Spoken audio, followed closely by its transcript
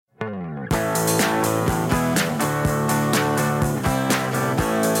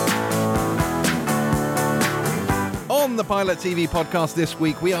On the Pilot TV podcast this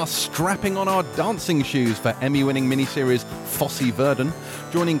week, we are strapping on our dancing shoes for Emmy-winning miniseries Fosse Verdon,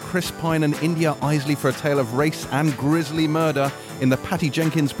 joining Chris Pine and India Isley for a tale of race and grisly murder in the Patty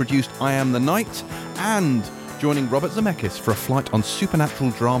Jenkins-produced I Am the Night, and joining Robert Zemeckis for a flight on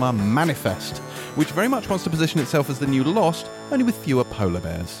supernatural drama Manifest, which very much wants to position itself as the new Lost, only with fewer polar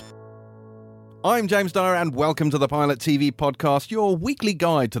bears. I'm James Dyer and welcome to the Pilot TV podcast, your weekly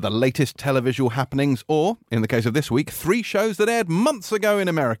guide to the latest televisual happenings, or, in the case of this week, 3 shows that aired months ago in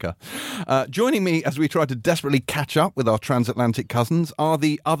America. Joining me as we try to desperately catch up with our transatlantic cousins are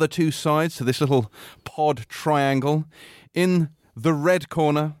the other 2 sides to this little pod triangle. In the red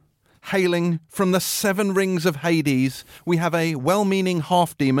corner, hailing from the 7 rings of Hades, we have a well-meaning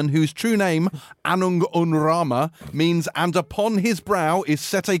half-demon whose true name, Anung Unrama, means "and upon his brow is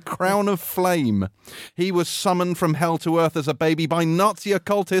set a crown of flame." He was summoned from hell to earth as a baby by Nazi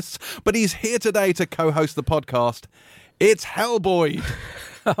occultists, but he's here today to co-host the podcast. It's Hellboy.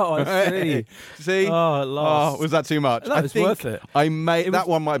 Oh, I see. See? Oh, at last. Was that too much? That was worth it. That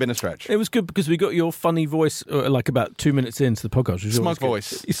one might have been a stretch. It was good because we got your funny voice like about 2 minutes into the podcast. Smug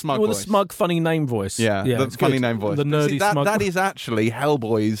voice. Smug voice. The smug, funny name voice. Yeah, the funny name voice. The nerdy smug. That is actually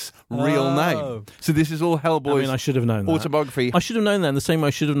Hellboy's real name. So this is all Hellboy's I should have known that. Autobiography. I should have known that in the same way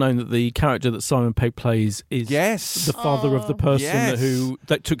I should have known that the character that Simon Pegg plays is the father of the person who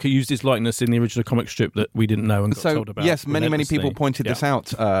used his likeness in the original comic strip that we didn't know and got told about. Yes, many people pointed this out.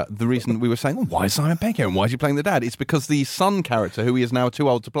 The reason we were saying, why is Simon Pegg here and why is he playing the dad? It's because the son character, who he is now too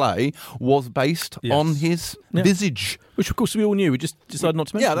old to play, was based on his visage. Which, of course, we all knew. We just decided not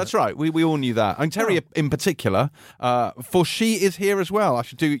to mention it. Yeah, that's right. We all knew that. And Terry in particular, for she is here as well. I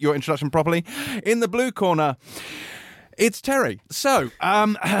should do your introduction properly. In the blue corner, it's Terry. So,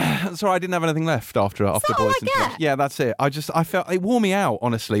 sorry, I didn't have anything left after Boyd's introduction. Yeah, that's it. I felt it wore me out,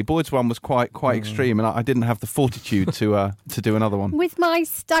 honestly. Boyd's one was quite extreme, and I didn't have the fortitude to do another one. With my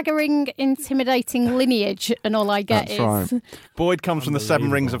staggering, intimidating lineage, and all I get that's right. Boyd comes from the 7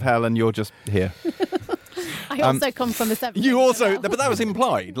 rings of hell, and you're just here. I also come from the 7 You rings also, of hell. but that was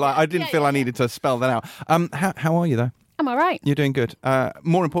implied. Like I didn't feel I needed to spell that out. How are you though? I'm all right. You're doing good.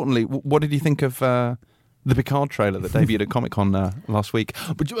 More importantly, what did you think of the Picard trailer that debuted at Comic-Con last week?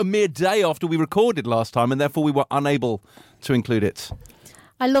 But a mere day after we recorded last time, and therefore we were unable to include it.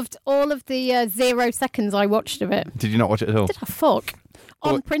 I loved all of the 0 seconds I watched of it. Did you not watch it at all? Did I fuck?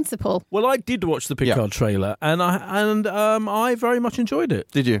 On principle. Well, I did watch the Picard trailer, and I very much enjoyed it.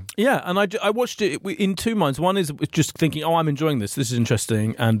 Did you? Yeah, and I watched it in 2 minds. One is just thinking, I'm enjoying this. This is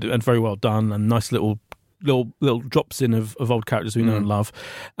interesting and very well done, and nice little drops in of old characters we know and love.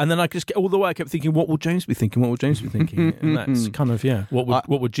 And then I just all the way I kept thinking, what will James be thinking? What will James be thinking? And that's kind of what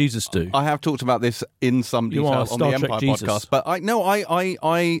would Jesus do? I have talked about this in some detail on the Empire podcast, but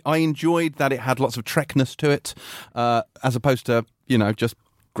I enjoyed that it had lots of Trekness to it, as opposed to just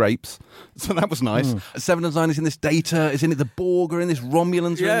grapes. So that was nice. 7 of 9 is in this. Data is in it. The Borg are in this.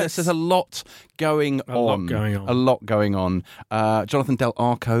 Romulans are in this. There's a lot going on. A lot going on. Jonathan Del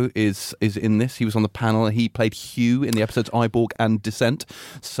Arco is in this. He was on the panel. He played Hugh in the episodes I, Borg and Descent.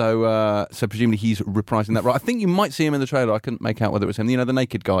 So presumably he's reprising that role. I think you might see him in the trailer. I couldn't make out whether it was him. The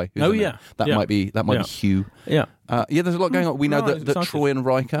naked guy. That might be Hugh. Yeah. There's a lot going on. We know that Troy and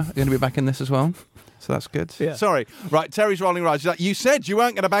Riker are going to be back in this as well. So that's good. Yeah. Sorry. Right, Terry's rolling right. She's like, you said you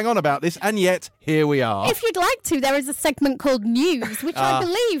weren't going to bang on about this, and yet here we are. If you'd like to, there is a segment called News, which I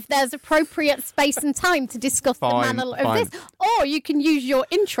believe there's appropriate space and time to discuss the manner of this. Or you can use your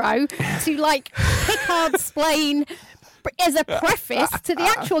intro to, Picard-splain as a preface to the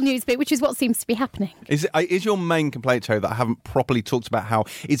actual news bit, which is what seems to be happening. Is your main complaint, Terry, that I haven't properly talked about how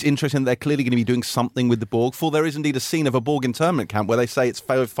it's interesting that they're clearly going to be doing something with the Borg? For there is indeed a scene of a Borg internment camp where they say it's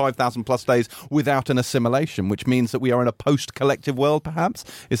 5,000 plus days without an assimilation, which means that we are in a post-collective world, perhaps?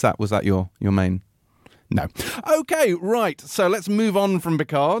 Was that your main... No. Okay, right. So let's move on from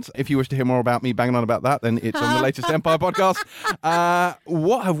Picard. If you wish to hear more about me banging on about that, then it's on the latest Empire podcast.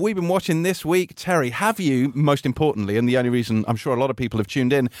 What have we been watching this week, Terry? Have you, most importantly, and the only reason I'm sure a lot of people have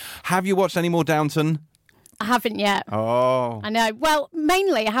tuned in, have you watched any more Downton? I haven't yet. Oh. I know. Well,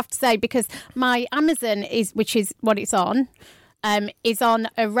 mainly, I have to say, because my Amazon, which is what it's on, is on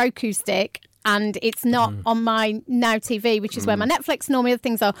a Roku stick. And it's not on my Now TV, which is where my Netflix and all my other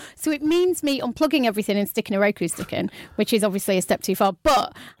things are. So it means me unplugging everything and sticking a Roku stick in, which is obviously a step too far.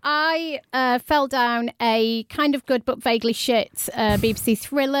 But I fell down a kind of good but vaguely shit BBC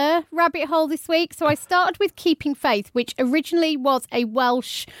thriller rabbit hole this week. So I started with Keeping Faith, which originally was a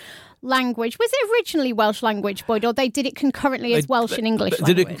Welsh language. Was it originally Welsh language, Boyd, or they did it concurrently as Welsh and English language?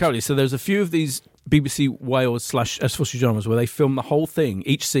 Did it concurrently. So there's a few of these BBC Wales / S4C Dramas, where they film the whole thing,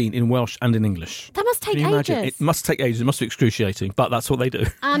 each scene in Welsh and in English. That must take Can you imagine? ages. It must take ages. It must be excruciating, but that's what they do.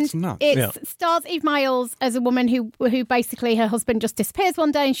 And That's nuts. it stars Eve Miles as a woman who basically her husband just disappears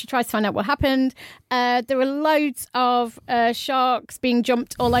one day and she tries to find out what happened. There are loads of sharks being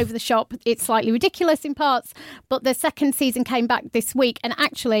jumped all over the shop. It's slightly ridiculous in parts, but the second season came back this week, and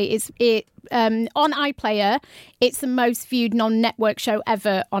actually on iPlayer, it's the most viewed non-network show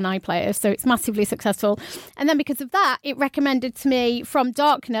ever on iPlayer, so it's massively successful. And then because of that, it recommended to me From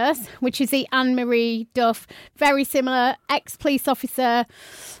Darkness, which is the Anne-Marie Duff, very similar, ex-police officer,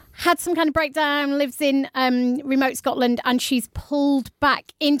 had some kind of breakdown, lives in remote Scotland, and she's pulled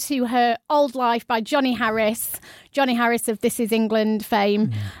back into her old life by Johnny Harris of This Is England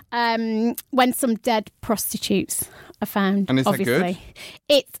fame, when some dead prostitutes are found. And is obviously. that good?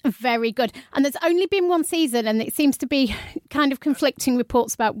 It's very good. And there's only been one season, and it seems to be kind of conflicting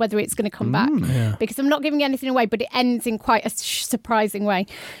reports about whether it's going to come back. Yeah. Because I'm not giving anything away, but it ends in quite a surprising way.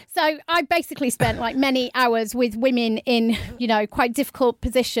 So I basically spent like many hours with women in, quite difficult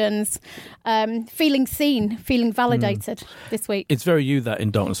positions, feeling seen, feeling validated this week. It's very you, that In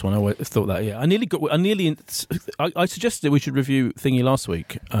Darkness one. I always thought that. Yeah, I suggested we should review Thingy last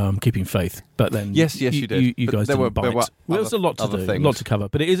week, Keeping Faith, but then Yes, you did. You But guys there didn't were bite. Well, there's a lot to do, a lot to cover,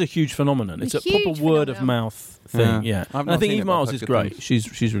 but it is a huge phenomenon. It's a Huge proper word of phenomenon. mouth thing. Yeah, I've and not I think seen Eve it, but I've Miles heard is good great. things.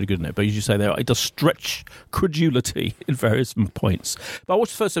 She's really good in it. But as you say, it does stretch credulity in various points. But I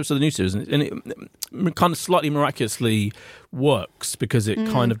watched the first episode of the new series, and it kind of slightly miraculously works because it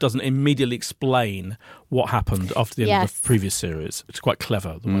kind of doesn't immediately explain what happened after the end of the previous series. It's quite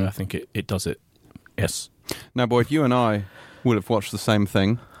clever the way I think it does it. Yes. Now, Boyd, you and I will have watched the same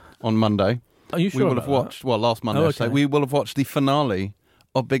thing on Monday. Are you sure We will about have watched, last Monday, Oh, I say, okay. we will have watched the finale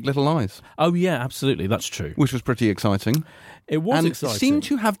of Big Little Lies, that? Oh, yeah, absolutely. That's true. which was pretty exciting. It was and exciting. seemed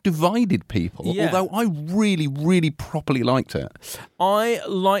to have divided people, Yeah. although I really, really properly liked it. I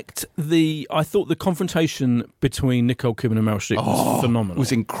thought the confrontation between Nicole Kidman and Meryl Streep was phenomenal. It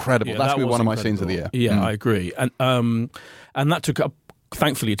was incredible. Yeah, That's that been was one of my incredible. scenes of the year. Yeah, I agree. And that took up.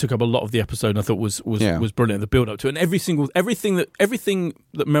 Thankfully, it took up a lot of the episode, and I thought was brilliant. The build up to it, and everything that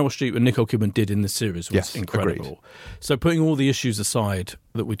Meryl Streep and Nicole Kidman did in this series was Yes, incredible. agreed. So, putting all the issues aside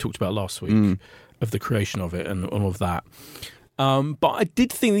that we talked about last week of the creation of it and all of that, but I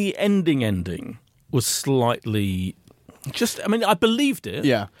did think the ending was slightly I believed it.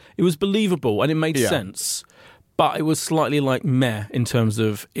 Yeah. It was believable and it made Yeah. sense, but it was slightly like meh in terms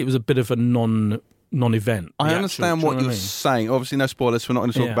of it was a bit of a non-event. I The understand actual- do what you know you're saying. Obviously, no spoilers. We're not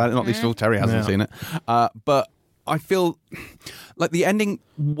going to talk Yeah. about it. Not least of all, Terry hasn't Yeah. seen it. But I feel like the ending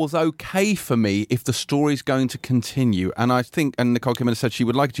was okay for me if the story's going to continue. And I think, and Nicole Kidman said she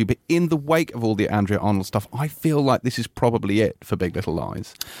would like it to, but in the wake of all the Andrea Arnold stuff, I feel like this is probably it for Big Little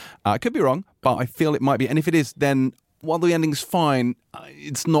Lies. I could be wrong, but I feel it might be. And if it is, then while the ending's fine,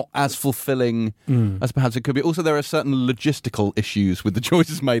 it's not as fulfilling as perhaps it could be. Also, there are certain logistical issues with the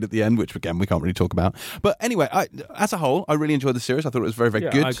choices made at the end, which, again, we can't really talk about. But anyway, as a whole, I really enjoyed the series. I thought it was very, very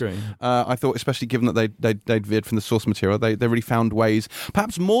good. I agree. I thought, especially given that they'd veered from the source material, they really found ways,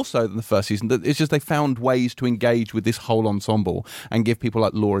 perhaps more so than the first season, that it's just they found ways to engage with this whole ensemble and give people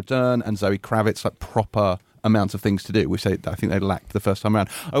like Laura Dern and Zoe Kravitz like proper amounts of things to do, which I think they lacked the first time around.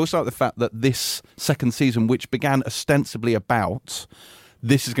 I also like the fact that this second season, which began ostensibly about,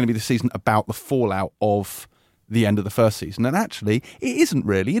 this is going to be the season about the fallout of the end of the first season. And actually, it isn't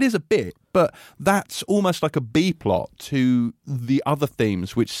really. It is a bit, but that's almost like a B plot to the other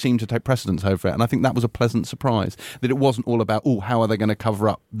themes which seem to take precedence over it. And I think that was a pleasant surprise, that it wasn't all about, how are they going to cover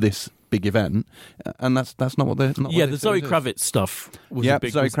up this big event? And that's not what they're... the Zoe Kravitz stuff was a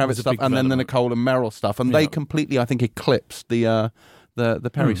big Zoe was Kravitz a stuff, big and then the development. Nicole and Meryl stuff, and they completely, I think, eclipsed the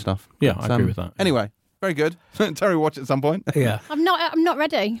Perry stuff. Yeah, But, I agree with that. Anyway, very good. Terry, watch it at some point. Yeah. I'm not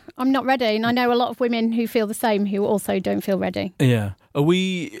ready. I'm not ready. And I know a lot of women who feel the same, who also don't feel ready. Yeah. Are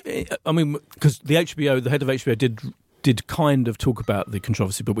we... because the head of HBO did kind of talk about the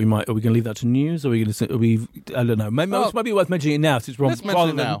controversy, but are we going to leave that to news? Or are we going to... I don't know. Maybe it might be worth mentioning it now, since it's wrong, Let's mention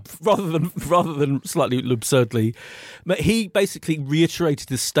it now. rather than slightly absurdly. But he basically reiterated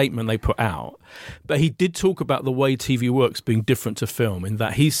the statement they put out. But he did talk about the way TV works being different to film, in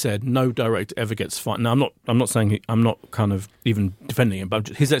that he said no director ever gets fired. Now, I'm not saying I'm not kind of even defending him, but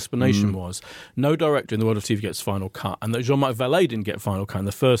his explanation was no director in the world of TV gets final cut, and that Jean-Marc Vallée didn't get final cut in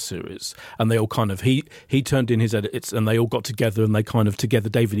the first series, and they all kind of he turned in his edits, and they all got together, and they kind of together,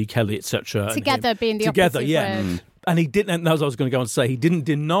 David E. Kelly, etc. Together being the together, operative yeah. word. And he didn't, and as I was going to go on to say, he didn't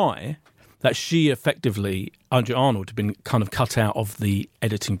deny that she effectively, Andrew Arnold, had been kind of cut out of the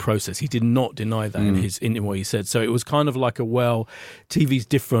editing process. He did not deny that in what he said. So it was kind of like TV's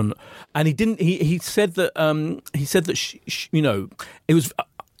different, and he said that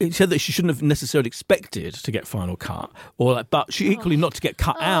it said that she shouldn't have necessarily expected to get final cut, but she equally not to get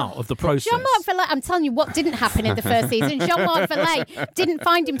cut out of the process. Jean-Marc Vallée, I'm telling you what didn't happen in the first season. Jean-Marc Vallée didn't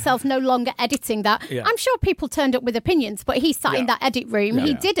find himself no longer editing that. Yeah. I'm sure people turned up with opinions, but he sat in that edit room.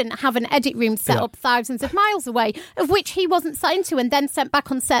 He didn't have an edit room set up thousands of miles away, of which he wasn't sat into, and then sent back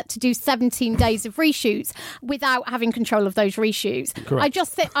on set to do 17 days of reshoots without having control of those reshoots. Correct.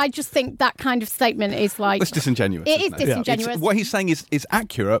 I just think that kind of statement is like... It's disingenuous. It is disingenuous. What he's saying is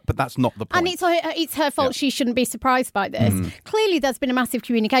accurate, but that's not the point. And it's her fault. She shouldn't be surprised by this. Clearly, there's been a massive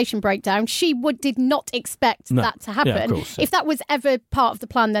communication breakdown. She did not expect that to happen. Yeah, of course, if that was ever part of the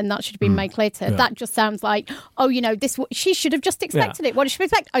plan, then that should have been made clear to her. That just sounds like, she should have just expected it. What did she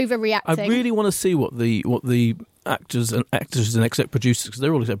expect? Overreacting. I really want to see what the actors and exec producers, because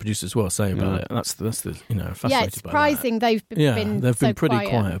they're all exec producers as well, say about it. And that's the fascinating. Yeah, it's surprising they've been so pretty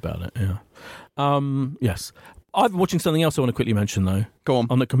quiet about it. Yeah. Yes. I've been watching something else I want to quickly mention, though. Go on.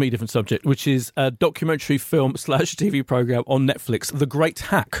 A completely different subject, which is a documentary film / TV program on Netflix, The Great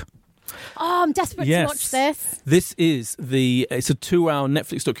Hack. Oh, I'm desperate to watch this. This is it's a 2-hour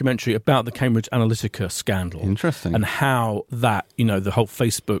Netflix documentary about the Cambridge Analytica scandal. Interesting. And how that, the whole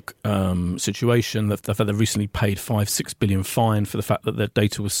Facebook situation, the fact they've recently paid $5-6 billion fine for the fact that their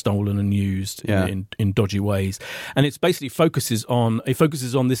data was stolen and used in dodgy ways. And it basically focuses on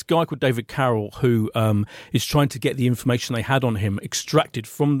this guy called David Carroll, who is trying to get the information they had on him extracted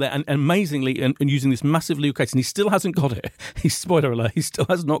from there, and amazingly, and using this massive legal case, and he still hasn't got it. Spoiler alert, he still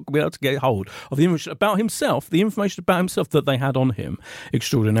has not been able to get hold of the information about himself, that they had on him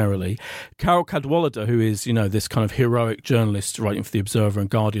extraordinarily. Carol Cadwallader, who is, this kind of heroic journalist writing for The Observer and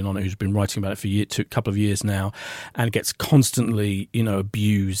Guardian on it, who's been writing about it for a couple of years now, and gets constantly,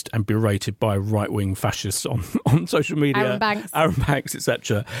 abused and berated by right-wing fascists on social media. Aaron Banks,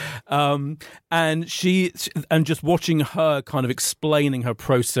 etc. And just watching her kind of explaining her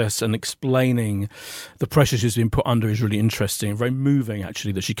process and explaining the pressure she's been put under is really interesting, very moving,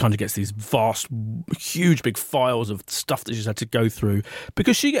 actually, that she kind of gets these vast, huge, big files of stuff that she's had to go through,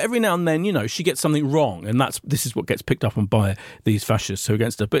 because every now and then, she gets something wrong, and this is what gets picked up on by these fascists who are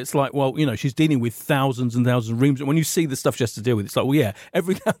against her. But it's like, well, she's dealing with thousands and thousands of reams, and when you see the stuff she has to deal with, it's like, well, yeah,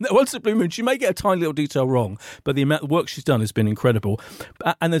 every now and then, once in a blue moon, she may get a tiny little detail wrong, but the amount of work she's done has been incredible.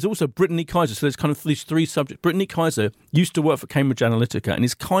 And there's also Brittany Kaiser, so there's kind of these three subjects. Brittany Kaiser used to work for Cambridge Analytica and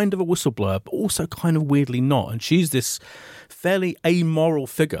is kind of a whistleblower, but also kind of weirdly not, and she's this fairly amoral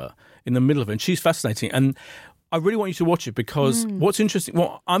figure in the middle of it, and she's fascinating. And I really want you to watch it, because what's interesting,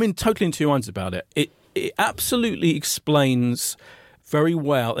 I'm totally in two minds about it. It absolutely explains very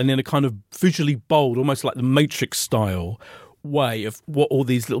well, and in a kind of visually bold, almost like the Matrix style way, of what all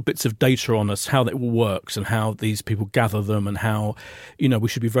these little bits of data on us, how that all works, and how these people gather them, and how we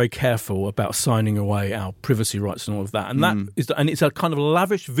should be very careful about signing away our privacy rights and all of that. And it's a kind of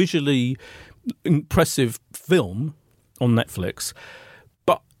lavish, visually impressive film on Netflix.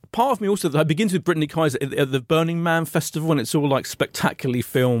 But part of me also, that begins with Brittany Kaiser at the Burning Man Festival, and it's all like spectacularly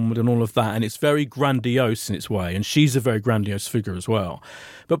filmed and all of that, and it's very grandiose in its way, and she's a very grandiose figure as well.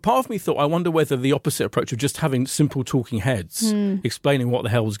 But part of me thought, I wonder whether the opposite approach of just having simple talking heads explaining what the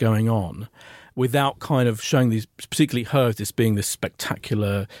hell's going on, without kind of showing these, particularly her, as this being this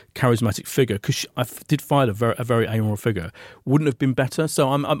spectacular, charismatic figure, because I did find a very amoral figure, wouldn't have been better. So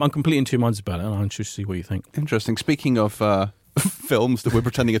I'm completely in two minds about it, and I'm interested to see what you think. Interesting. Speaking of films that we're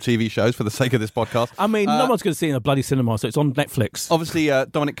pretending are TV shows for the sake of this podcast. I mean, no one's going to see it in a bloody cinema, so it's on Netflix. Obviously,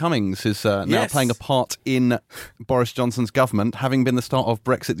 Dominic Cummings is now playing a part in Boris Johnson's government, having been the start of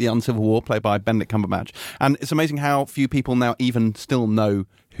Brexit, the Uncivil War, played by Benedict Cumberbatch. And it's amazing how few people now even still know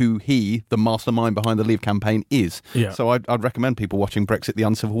who he, the mastermind behind the Leave campaign, is. Yeah. So I'd recommend people watching Brexit, the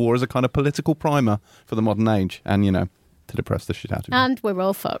Uncivil War as a kind of political primer for the modern age. And, to depress the shit out of you. And we're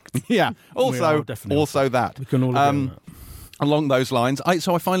all fucked. Yeah. Also that. We can all agree on that. Along those lines, I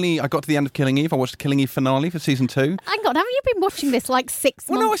got to the end of Killing Eve. I watched the Killing Eve finale for season 2. Hang on, haven't you been watching this like 6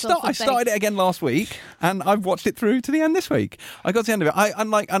 months? Well, no, I started it again last week, and I've watched it through to the end this week. I got to the end of it.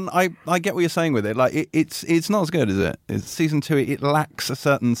 I get what you're saying with it. Like it's not as good, is it? It's season 2. It lacks a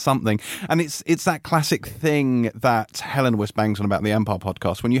certain something, and it's that classic thing that Helen West bangs on about the Empire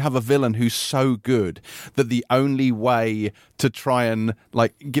podcast. When you have a villain who's so good that the only way to try and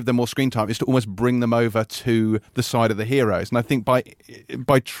give them more screen time is to almost bring them over to the side of the heroes. and I think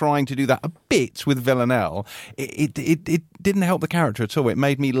by trying to do that a bit with Villanelle, it didn't help the character at all. It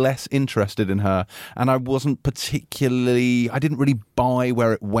made me less interested in her, and I didn't really buy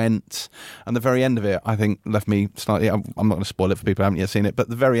where it went. And the very end of it, I think, left me slightly. I'm not going to spoil it for people who haven't yet seen it, but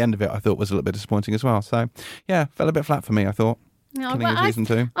the very end of it, I thought was a little bit disappointing as well. So yeah, fell a bit flat for me, I thought. No, but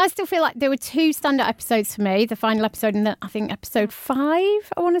I still feel like there were 2 standout episodes for me. The final episode and I think episode 5, I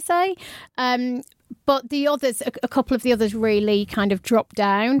want to say. But the others, a couple of the others really kind of dropped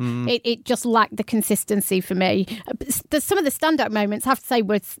down. It just lacked the consistency for me. Some of the standout moments, I have to say,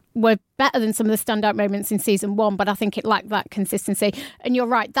 were better than some of the standout moments in season 1, but I think it lacked that consistency. And you're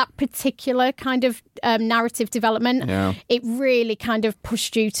right, that particular kind of narrative development, it really kind of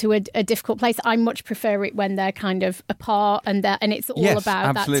pushed you to a difficult place. I much prefer it when they're kind of apart and it's all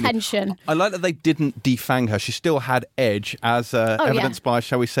about absolutely. That tension. I like that they didn't defang her. She still had edge, as evidenced by,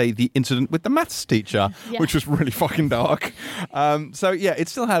 shall we say, the incident with the maths teacher, which was really fucking dark. So yeah, it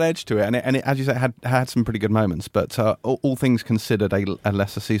still had edge to it, and it, as you say, had some pretty good moments. But all things considered, a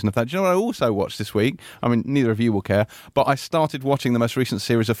lesser season of that. Do you know what I also watched this week? I mean, neither of you will care, but I started watching the most recent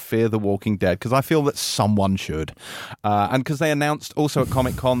series of Fear the Walking Dead because I feel that someone should, and because they announced also at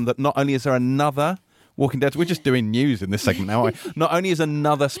Comic-Con that not only is there another Walking Dead, we're just doing news in this segment now. Not only is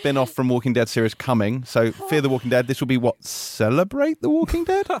another spin-off from Walking Dead series coming, so Fear the Walking Dead, this will be what? Celebrate the Walking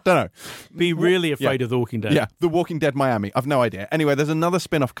Dead? Don't know. Be really afraid of the Walking Dead. Yeah, The Walking Dead Miami. I've no idea. Anyway, there's another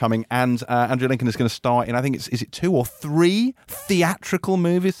spin-off coming, and Andrew Lincoln is going to star in, I think is it 2 or 3 theatrical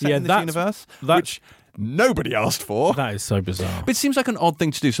movies set in this universe? Which nobody asked for. That is so bizarre. But it seems like an odd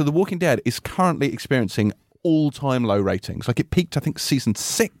thing to do. So The Walking Dead is currently experiencing all-time low ratings. Like, it peaked, I think, season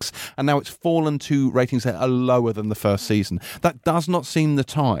 6, and now it's fallen to ratings that are lower than the first season. That does not seem the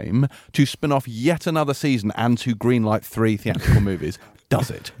time to spin off yet another season and to greenlight 3 theatrical movies. Does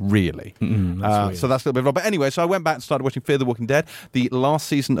it really? So that's a little bit wrong. But anyway, so I went back and started watching Fear the Walking Dead. The last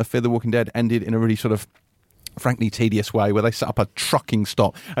season of Fear the Walking Dead ended in a really sort of frankly tedious way, where they set up a trucking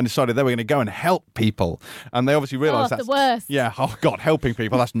stop and decided they were going to go and help people, and they obviously realised that's the worst. Yeah, oh god, helping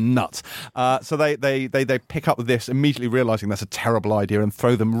people, that's nuts. So they pick up with this, immediately realising that's a terrible idea, and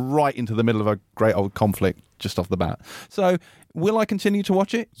throw them right into the middle of a great old conflict just off the bat. So will I continue to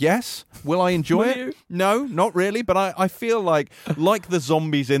watch it? Yes. Will I enjoy it? No, not really. But I feel like the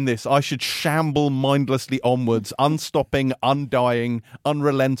zombies in this, I should shamble mindlessly onwards, unstopping, undying,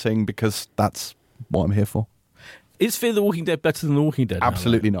 unrelenting, because that's what I'm here for. Is Fear the Walking Dead better than The Walking Dead?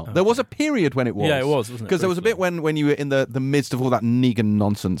 Absolutely not. Okay. There was a period when it was. Yeah, it was, wasn't it? Because there was a bit when you were in the midst of all that Negan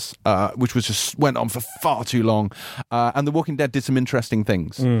nonsense, which was just went on for far too long. And The Walking Dead did some interesting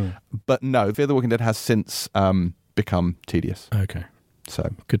things. But no, Fear the Walking Dead has since become tedious. Okay. So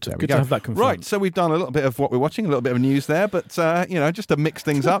good to have that confirmed. Right, so we've done a little bit of what we're watching, a little bit of news there, but just to mix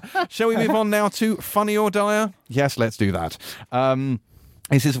things up. Shall we move on now to Funny or Dire? Yes, let's do that.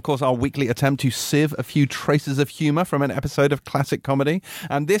 This is, of course, our weekly attempt to sieve a few traces of humour from an episode of classic comedy.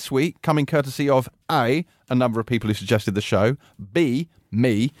 And this week, coming courtesy of A, a number of people who suggested the show, B,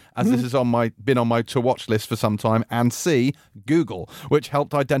 me, as this has been on my to-watch list for some time, and C, Google, which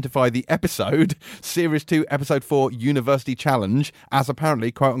helped identify the episode, Series 2, Episode 4, University Challenge, as apparently,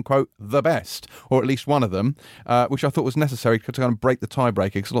 quote-unquote, the best, or at least one of them, which I thought was necessary to kind of break the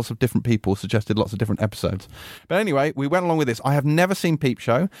tiebreaker, because lots of different people suggested lots of different episodes. But anyway, we went along with this. I have never seen Peep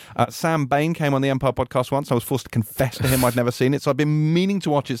Show. Sam Bain came on the Empire podcast once. I was forced to confess to him I'd never seen it, so I've been meaning to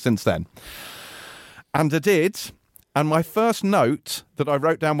watch it since then. And I did. And my first note that I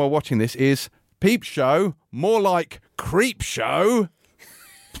wrote down while watching this is, Peep Show, more like Creep Show.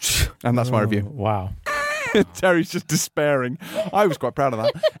 And that's my review. Wow. Terry's just despairing. I was quite proud of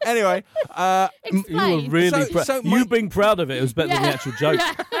that. Anyway. You were really you being proud of it was better than the actual joke.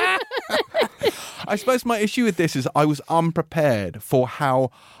 I suppose my issue with this is I was unprepared for how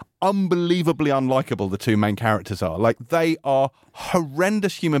unbelievably unlikable the two main characters are. Like, they are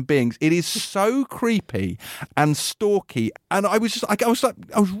horrendous human beings. It is so creepy and stalky, and I was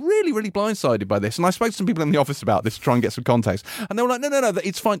really, really blindsided by this. And I spoke to some people in the office about this to try and get some context, and they were like, no,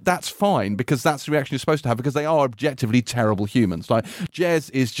 it's fine. That's fine, because that's the reaction you're supposed to have, because they are objectively terrible humans. Like,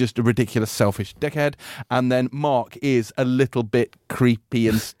 Jez is just a ridiculous, selfish dickhead, and then Mark is a little bit creepy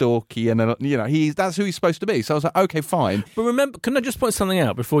and stalky, and that's who he's supposed to be. So I was like, okay, fine. But remember, can I just point something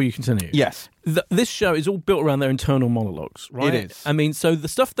out before you continue? Yes. This show is all built around their internal monologues, right? It is. I mean, so the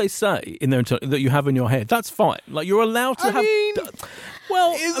stuff they say in their that you have in your head, that's fine. Like, you're allowed to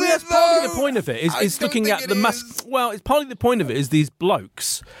Well, that's partly the point of it. Is looking at the mask. Well, it's partly the point of it is these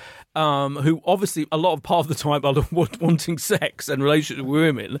blokes. who obviously a lot of part of the time are wanting sex and relationship with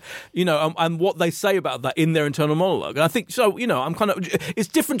women, and what they say about that in their internal monologue. And I think so. I'm kind of. It's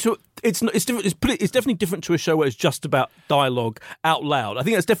different to. It's different. It's definitely different to a show where it's just about dialogue out loud. I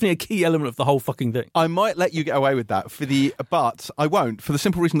think that's definitely a key element of the whole fucking thing. I might let you get away with that but I won't, for the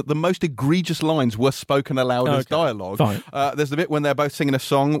simple reason that the most egregious lines were spoken aloud as dialogue. Fine. There's the bit when they're both singing a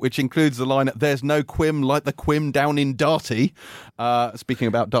song, which includes the line, "There's no quim like the quim down in Darty." Speaking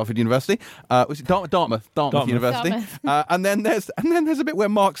about Dartford University, was it Dartmouth University? And then there's a bit where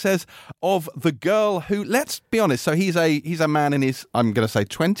Mark says of the girl who, let's be honest, so he's a man in his, I'm going to say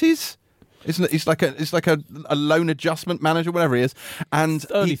 20s. Isn't it? It's like a loan adjustment manager, whatever he is, and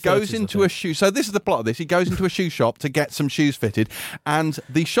he goes into a shoe. So this is the plot of this. He goes into a shoe shop to get some shoes fitted, and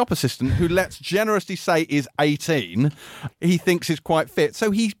the shop assistant, who let's generously say is 18, he thinks is quite fit.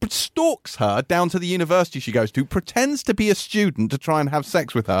 So he stalks her down to the university she goes to, pretends to be a student to try and have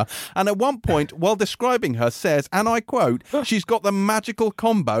sex with her, and at one point, while describing her, says, and I quote, "She's got the magical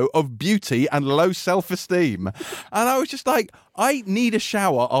combo of beauty and low self-esteem." And I was just like, I need a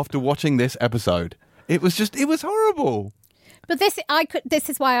shower after watching this episode. It was horrible. But this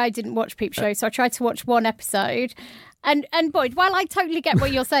is why I didn't watch Peep Show. So I tried to watch one episode. And Boyd, while I totally get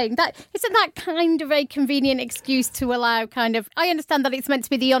what you're saying, that isn't that kind of a convenient excuse to allow kind of, I understand that it's meant to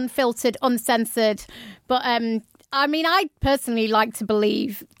be the unfiltered, uncensored, but I personally like to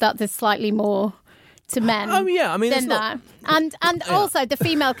believe that there's slightly more to men. Oh yeah, I mean, than that. And also the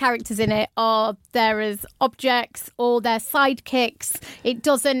female characters in it are there as objects or they're sidekicks. It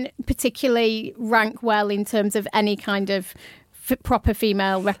doesn't particularly rank well in terms of any kind of proper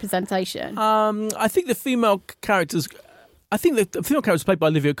female representation. I think the female characters. I think the female characters played by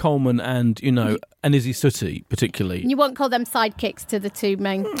Olivia Colman and Izzy Sooty particularly. You won't call them sidekicks to the two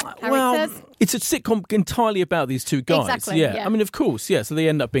main characters? Well, it's a sitcom entirely about these two guys. Exactly, yeah. I mean, of course, yeah. So they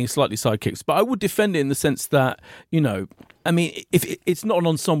end up being slightly sidekicks. But I would defend it in the sense that, if it's not an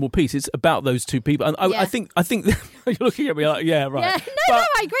ensemble piece, it's about those two people. And I think you're looking at me like, yeah, right. Yeah. No,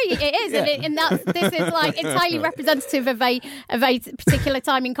 I agree. It is, and this is like entirely representative of a particular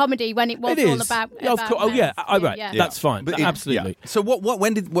time in comedy when it was all about. Yeah, of course. Oh yeah, right. Yeah. That's fine. But absolutely. Yeah. So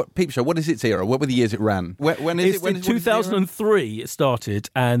when did Peep Show? What is its era? What were the years it ran? When is it? In 2003 it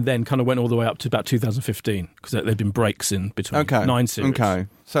started, and then kind of went all the way up to about 2015 because there'd been breaks in between 9 series. Okay.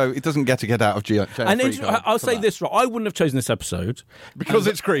 So it doesn't get out of jail. And I'll say this, right? I wouldn't have chosen this episode because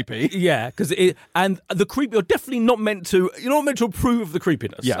it's creepy. Yeah, because and the creep. You're definitely not meant to. You're not meant to approve of the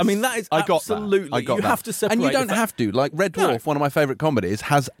creepiness. Yes. I mean, that is absolutely. I got that. Have to separate. And you don't have to. Like Red Dwarf, one of my favourite comedies,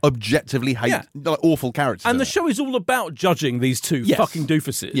 has objectively awful characters. And the show is all about judging these two fucking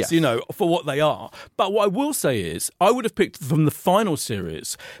doofuses, for what they are. But what I will say is, I would have picked from the final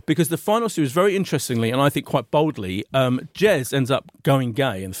series because the final series, very interestingly, and I think quite boldly, Jez ends up going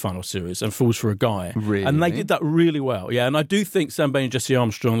gay in the final series and falls for a guy. Really? And they did that really well. Yeah, and I do think Sam Bain and Jesse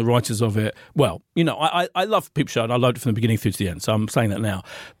Armstrong, the writers of it, well, I love Peep Show and I loved it from the beginning through to the end, so I'm saying that now.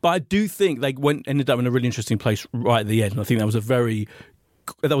 But I do think they ended up in a really interesting place right at the end, and I think that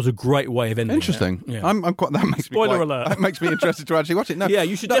was a great way of ending. Interesting. Yeah. I'm quite. That makes Spoiler alert. That makes me interested to actually watch it. No. Yeah,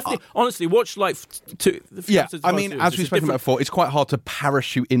 you should definitely honestly watch two. Yeah, I mean, as we've spoken about before, it's quite hard to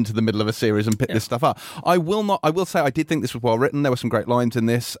parachute into the middle of a series and pick this stuff up. I will say I did think this was well written. There were some great lines in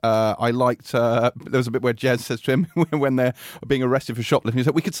this. I liked. There was a bit where Jez says to him when they're being arrested for shoplifting, he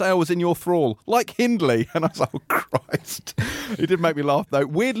said, "We could say I was in your thrall, like Hindley." And I was like, "Oh Christ!" It did make me laugh though.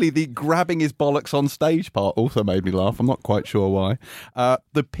 Weirdly, the grabbing his bollocks on stage part also made me laugh. I'm not quite sure why.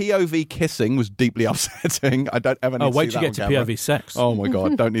 The POV kissing was deeply upsetting. I don't ever need to see that. Wait till you get to camera. POV sex. Oh my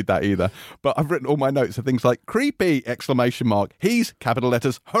God, don't need that either. But I've written all my notes of things like creepy ! He's capital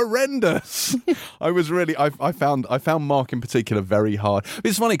letters horrendous. I found Mark in particular very hard.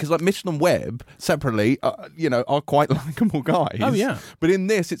 It's funny because like Mitchell and Webb separately, are quite likeable guys. Oh yeah. But in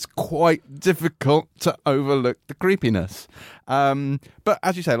this, it's quite difficult to overlook the creepiness. But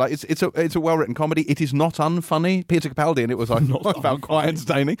as you say, like it's a well written comedy. It is not unfunny. Peter Capaldi, and it was I found quite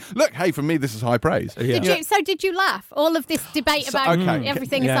entertaining. Look, hey, from me, this is high praise. Yeah. Did you laugh? All of this debate about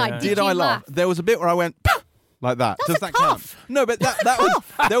everything aside, did you I laugh? There was a bit where I went like that. That's Does a that cough. count? No, but that was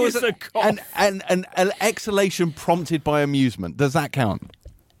there was a cough. an exhalation prompted by amusement. Does that count?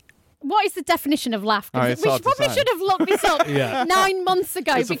 What is the definition of laugh? We it's hard to probably say. should have looked this up 9 months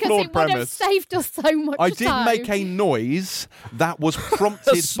ago It's a because flawed it would have premise. saved us so much I time. did make a noise that was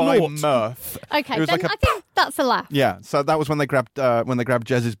prompted by snort. mirth. Okay, It was then like a I think that's a laugh. Yeah, so that was when they grabbed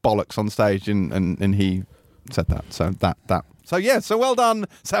Jez's bollocks on stage, and he said that. So that. So well done,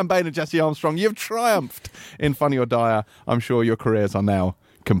 Sam Bain and Jesse Armstrong. You've triumphed in Funny or Dire. I'm sure your careers are now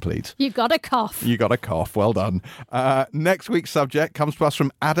complete. You got a cough. You got a cough. Well done. Next week's subject comes to us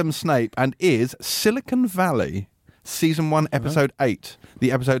from Adam Snape and is Silicon Valley, Season 1, Episode 8.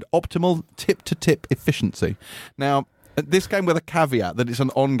 The episode Optimal Tip-to-Tip Efficiency. Now, this came with a caveat that it's an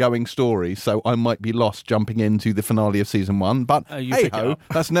ongoing story, so I might be lost jumping into the finale of Season 1. But hey-ho,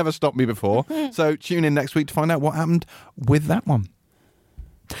 that's never stopped me before. So tune in next week to find out what happened with that one.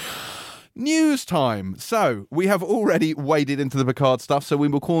 News time. So we have already waded into the Picard stuff, so we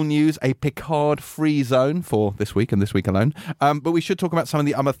will call news a Picard-free zone for this week and this week alone. But we should talk about some of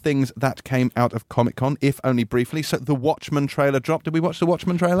the other things that came out of Comic-Con, if only briefly. So the Watchmen trailer dropped. Did we watch the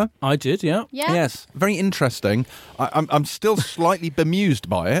Watchmen trailer? I did, yeah. Yes, very interesting. I'm still slightly bemused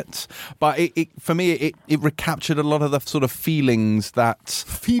by it, but for me, it recaptured a lot of the sort of feelings that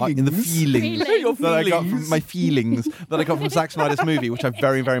that I got from my feelings that I got from Zack Snyder's movie, which I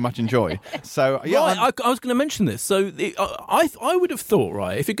very, very much enjoy. So yeah, right, I was going to mention this. So I would have thought,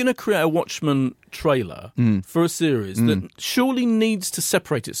 right, if you're going to create a Watchmen trailer for a series that surely needs to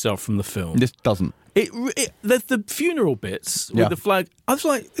separate itself from the film. This doesn't. There's the funeral bits with the flag. I was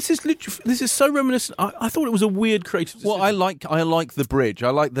like, this is so reminiscent. I thought it was a weird creative decision. Well, I like the bridge.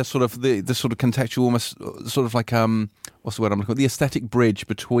 I like the sort of contextual, almost sort of like what's the word I'm looking for? The aesthetic bridge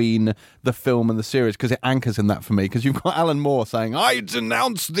between the film and the series, because it anchors in that for me. Because you've got Alan Moore saying, "I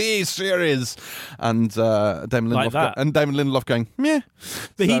denounce the series," and Damon Lindelof going, "Meh."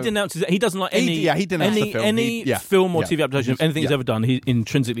 But he denounces it. He doesn't like any. He denounced the film. Any film or TV adaptation of anything he's ever done. He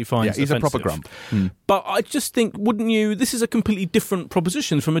intrinsically finds. He's offensive. a proper grump. But I just think, wouldn't you? This is a completely different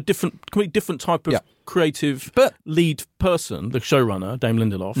proposition from a completely different type of creative lead person, the showrunner, Damon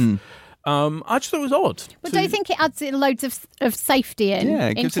Lindelof. I just thought it was odd. But don't you think it adds in loads of safety in? Yeah,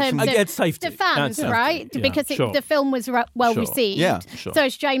 it in gives terms it some... of safety. the fans, right? Yeah, because the film was well received. Yeah, sure. So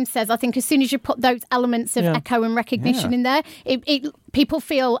as James says, I think as soon as you put those elements of echo and recognition in there, people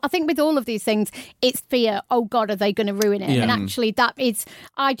feel, I think with all of these things, it's fear, oh God, are they going to ruin it? Yeah. And actually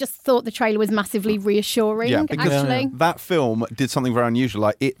I just thought the trailer was massively reassuring, actually. That film did something very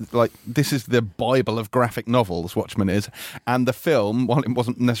unusual. Like this is the Bible of graphic novels, Watchmen is, and the film, while it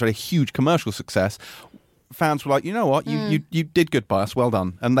wasn't necessarily a huge commercial success, fans were like, you know what, you did good by us, well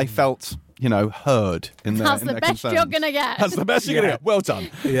done. And they felt... heard in their That's the best concerns. you're going to get. That's the best you're going to get. Well done.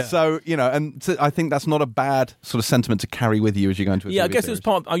 Yeah. So, I think that's not a bad sort of sentiment to carry with you as you go into a TV I guess series. it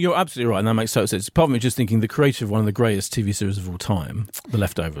was you're absolutely right, and that makes total sense. Part of me just thinking the creator of one of the greatest TV series of all time, The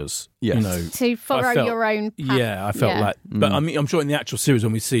Leftovers. Yes. To follow your own path. Yeah, I felt like... But I mean, I'm sure in the actual series,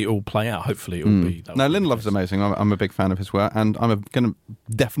 when we see it all play out, hopefully it will be... No, Lindelof is amazing. I'm a big fan of his work, and I'm going to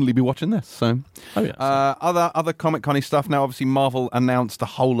definitely be watching this. So, other Comic-Con-y stuff now. Obviously, Marvel announced the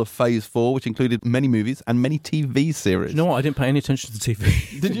whole of Phase 4, which included many movies and many TV series. You know what? I didn't pay any attention to the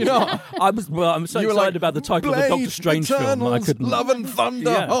TV. Did you not? I'm so excited about the title of the Doctor Strange Eternals, film. I couldn't... Love and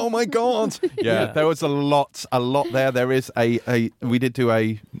Thunder. Yeah. Oh my God. Yeah, there was a lot there. There is we did do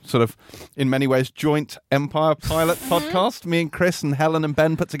a sort of, in many ways, joint Empire Pilot podcast. Me and Chris and Helen and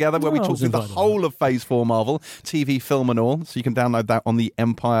Ben put together where we talked through the whole of Phase 4 Marvel, TV, film and all. So you can download that on the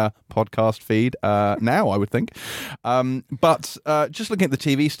Empire podcast feed now, I would think. But just looking at the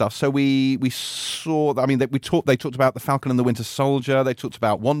TV stuff, so we saw, they talked about the Falcon and the Winter Soldier. They talked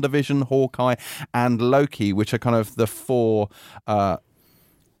about WandaVision, Hawkeye, and Loki, which are kind of the four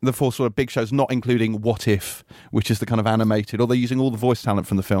sort of big shows, not including What If, which is the kind of animated, or they're using all the voice talent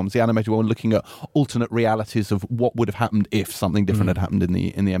from the films, the animated one, looking at alternate realities of what would have happened if something different had happened in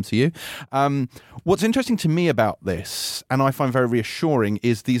the MCU. What's interesting to me about this, and I find very reassuring,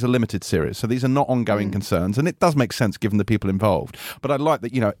 is these are limited series. So these are not ongoing concerns, and it does make sense given the people involved. But I like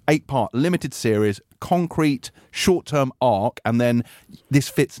that, 8-part limited series, concrete short-term arc, and then this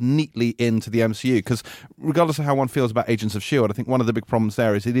fits neatly into the MCU, because regardless of how one feels about Agents of S.H.I.E.L.D., I think one of the big problems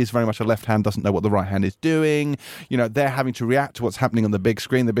there is it is very much a left hand doesn't know what the right hand is doing. They're having to react to what's happening on the big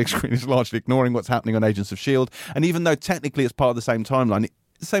screen. The big screen is largely ignoring what's happening on Agents of S.H.I.E.L.D., and even though technically it's part of the same timeline,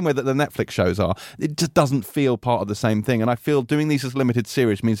 the same way that the Netflix shows are, it just doesn't feel part of the same thing. And I feel doing these as limited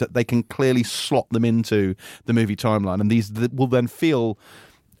series means that they can clearly slot them into the movie timeline, and these will then feel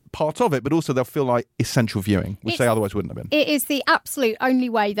part of it, but also they'll feel like essential viewing, which they otherwise wouldn't have been. It is the absolute only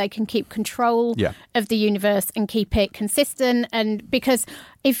way they can keep control of the universe and keep it consistent. And because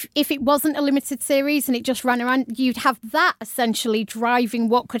if it wasn't a limited series and it just ran around, you'd have that essentially driving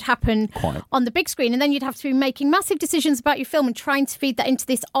what could happen on the big screen, and then you'd have to be making massive decisions about your film and trying to feed that into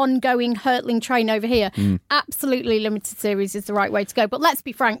this ongoing hurtling train over here. Absolutely, limited series is the right way to go. But let's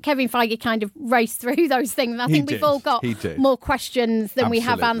be frank, Kevin Feige kind of raced through those things, and I think we've all got more questions than we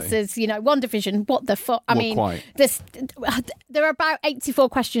have answers. answers, WandaVision, what the fuck? I mean, quite. There are about 84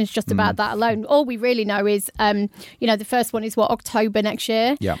 questions just about that alone. All we really know is, the first one is October next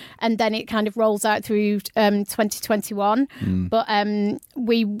year. Yeah. And then it kind of rolls out through 2021. But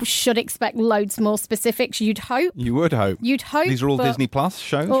we should expect loads more specifics, you'd hope. You would hope. You'd hope. These are all Disney Plus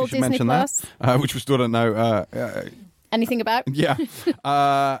shows. All You should Disney mention Plus. that, which we still don't know. Anything about? Yeah.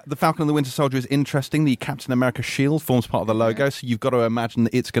 The Falcon and the Winter Soldier is interesting. The Captain America shield forms part of the logo, so you've got to imagine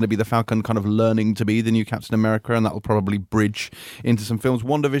that it's going to be the Falcon kind of learning to be the new Captain America, and that will probably bridge into some films.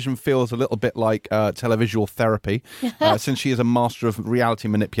 WandaVision feels a little bit like televisual therapy. Since she is a master of reality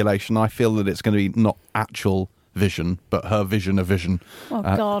manipulation, I feel that it's going to be not actual vision, but her vision of vision. Oh,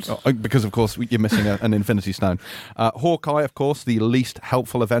 God. Because, of course, you're missing an Infinity Stone. Hawkeye, of course, the least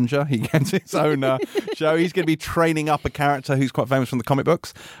helpful Avenger. He gets his own show. He's going to be training up a character who's quite famous from the comic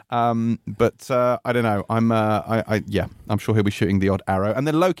books. But I don't know. I'm sure he'll be shooting the odd arrow. And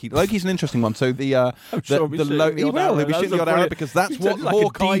then Loki. Loki's an interesting one. So he'll be shooting the odd arrow because that's what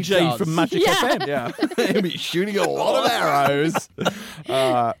Hawkeye DJ does. from Magic FM. Yeah, he'll be shooting a lot of arrows.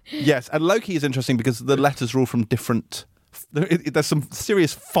 Yes, and Loki is interesting because the letters are all from different. There's some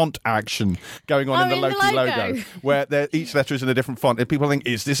serious font action going on in the Loki logo, where each letter is in a different font. And people think,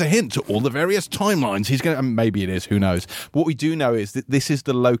 is this a hint to all the various timelines? Maybe it is. Who knows? What we do know is that this is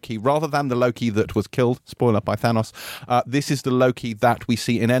the Loki, rather than the Loki that was killed, spoiler, by Thanos. This is the Loki that we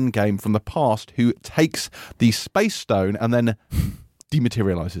see in Endgame from the past, who takes the Space Stone and then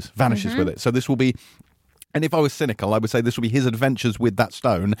dematerializes, vanishes with it. So this will be. And if I was cynical, I would say this will be his adventures with that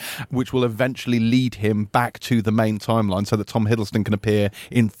stone, which will eventually lead him back to the main timeline so that Tom Hiddleston can appear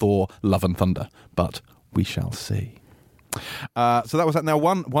in Thor, Love and Thunder. But we shall see. So that was that. Now,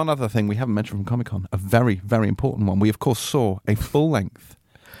 one other thing we haven't mentioned from Comic-Con, a very, very important one. We, of course, saw a full-length,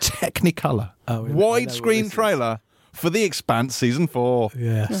 Technicolor, widescreen trailer for The Expanse Season 4.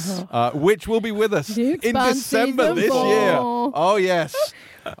 Yes. Which will be with us in December this year. Oh, yes.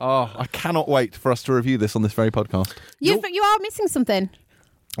 Oh, I cannot wait for us to review this on this very podcast. But you are missing something.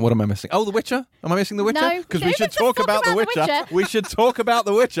 What am I missing? Oh, The Witcher? Am I missing The Witcher? No. Because we should talk about The Witcher. We should talk about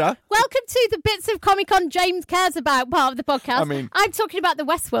The Witcher. Welcome to the bits of Comic-Con James cares about part of the podcast. I mean, I'm talking about the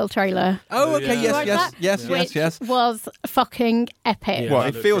Westworld trailer. Oh, okay. Yeah. Yes. Which was fucking epic. Well,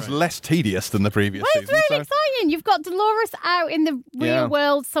 it feels less tedious than the previous Well, it's season. really exciting. You've got Dolores out in the real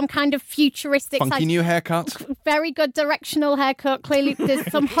world, some kind of futuristic, Funky new haircut. very good directional haircut. Clearly,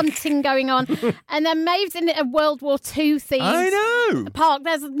 there's some hunting going on. And then Maeve's in a World War II theme. I know. Park.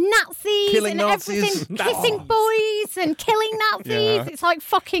 There's Nazis Killing and Nazis. everything, kissing boys and killing Nazis. Yeah. It's like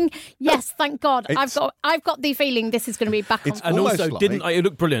fucking yes, thank God. I've got the feeling this is going to be back on. It's And almost also, like- it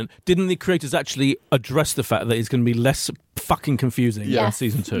looked brilliant. Didn't the creators actually address the fact that it's going to be less fucking confusing Yeah. in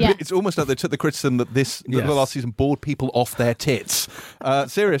season 2? Yeah. It's almost like they took the criticism that the last season bored people off their tits.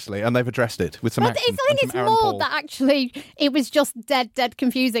 Seriously, and they've addressed it with some But action. I think and it's some Aaron more Paul. that actually it was just dead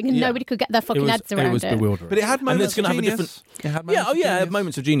confusing and nobody could get their fucking heads around it was bewildering. But it had And moments it's gonna of have a genius. different. It had Yeah, moments of genius.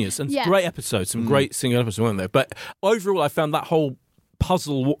 moments of genius and Yeah. great episodes, some great single episodes, weren't there? But overall, I found that whole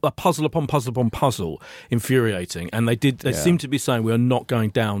puzzle upon puzzle infuriating, and they seem to be saying we are not going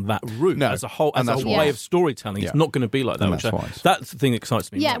down that route No, as a whole, and as that's a wise. way of storytelling. It's Yeah. not going to be like that. And Which that's wise. that's the thing that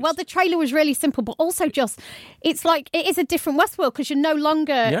excites me. Yeah, most. well, the trailer was really simple, but also just it's like it is a different Westworld because you're no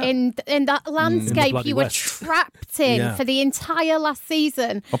longer in that landscape bloody you were West. trapped in Yeah. for the entire last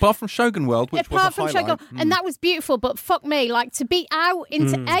season. Apart from Shogun World, which Apart was from a highlight. Shogun, and that was beautiful, but fuck me, like to be out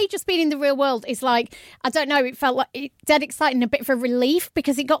into just being in the real world is like I don't know. It felt like dead exciting, a bit of a relief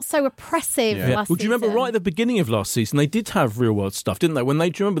because it got so oppressive. Yeah. Last Well, do you remember season. right at the beginning of last season, they did have real world stuff, didn't they? When they,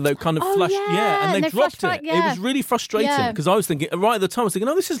 do you remember they kind of flashed, yeah, and and they they dropped flashed it. back, It was really frustrating Yeah. because I was thinking, right at the time, I was thinking,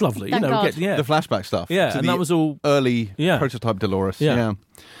 oh, this is lovely. Thank God. The flashback stuff. Yeah, to and the that was all early Yeah. prototype Dolores. Yeah.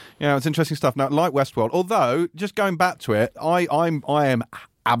 Yeah, it's interesting stuff. Now, like Westworld, although just going back to it, I am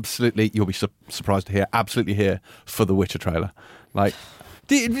absolutely. You'll be surprised to hear. Absolutely here for the Witcher trailer. Like,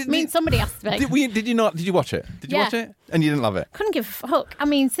 I mean, somebody asked me. did you not? Did you watch it? Did you Yeah. watch it? And you didn't love it? Couldn't give a fuck. I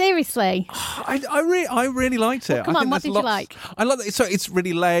mean, seriously. I really liked it. come I on, think what there's did you lots- like? I love it. So it's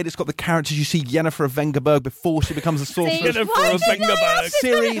really layered. It's got the characters. You see Yennefer of Vengerberg before she becomes a sorceress. Yennefer Why of did you know Vengerberg. this?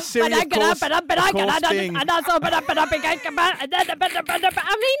 Siri, of course, being- I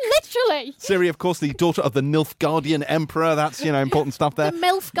mean, literally. Ciri, of course, the daughter of the Nilfgaardian Emperor. That's, important stuff there. The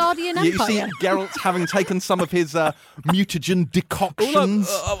MILF Guardian You see Empire. Geralt having taken some of his mutagen decoctions.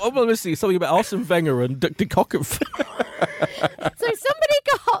 I'm listening to something about Arsene Wenger and Decocker. So somebody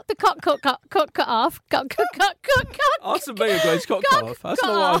got the cock cut off. Arsene Wenger got his cock cut off. That's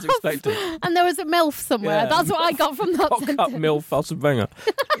not what I was expecting. And there was a MILF somewhere. Yeah. That's what I got from that Cock sentence. up MILF Arsene Wenger.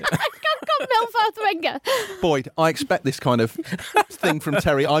 Cock Milf Fothringer. Boyd, I expect this kind of thing from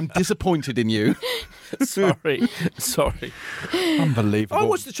Terry. I'm disappointed in you. Sorry. Unbelievable. I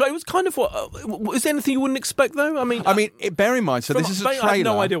watched the trailer. It was kind of what... is there anything you wouldn't expect, though? I mean, bear in mind, so this is a trailer. I have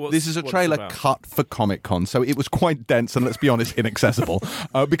no idea what this is a trailer about. cut for Comic-Con, so it was quite dense and, let's be honest, inaccessible.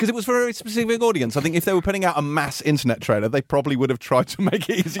 Because it was for a very specific audience. I think if they were putting out a mass internet trailer, they probably would have tried to make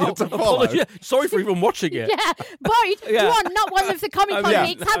it easier to follow. Yeah. Sorry for even watching it. Yeah, Boyd, you are not one of the Comic-Con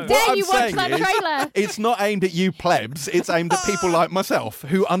geeks. How dare you watch that trailer? It's not aimed at you plebs. It's aimed at people like myself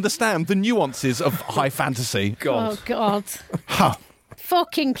who understand the nuances of high fantasy. Oh, God.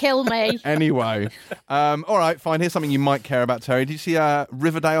 Fucking kill me. Anyway, all right, fine. Here's something you might care about, Terry. Did you see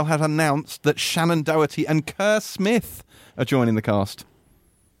Riverdale has announced that Shannon Doherty and Kerr Smith are joining the cast?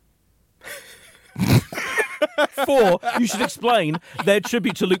 4, you should explain their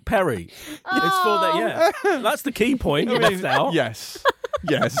tribute to Luke Perry. It's for that, yeah. That's the key point you left out. Yes.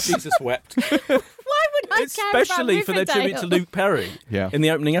 Jesus wept. Why would I care Especially about for their tribute to Riverdale? Luke Perry in the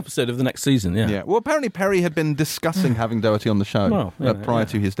opening episode of the next season, Yeah. Well, apparently Perry had been discussing having Doherty on the show prior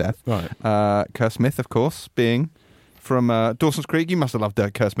to his death. Right. Kerr Smith, of course, being from Dawson's Creek. You must have loved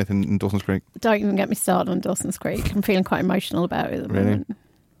Kerr Smith in Dawson's Creek. Don't even get me started on Dawson's Creek. I'm feeling quite emotional about it at the moment.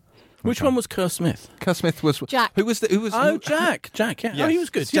 Which one was Kerr Smith? Kerr Smith was Jack. Who was Jack. Jack, yeah. Yes. Oh, he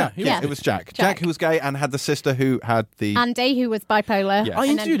was good. Jack. Yeah, It was Jack. Jack, who was gay and had the sister who had the... Andy, who was bipolar. Yes. I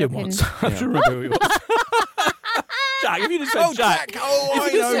and interviewed him ended once. up I should remember who he was. Jack, if you just said Jack. Oh, if I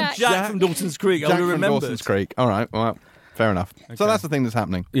you know. just said Jack from Dawson's Creek, I Jack would have from remembered. Dawson's Creek. All right, well, fair enough. So that's the thing that's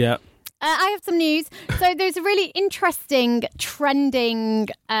happening. Yeah. I have some news. So there's a really interesting trending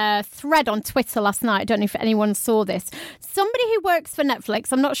thread on Twitter last night. I don't know if anyone saw this. Somebody who works for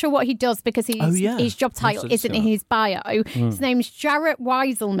Netflix, I'm not sure what he does because his job title isn't in his bio. His name's Jarrett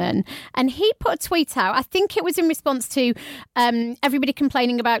Weiselman. And he put a tweet out. I think it was in response to everybody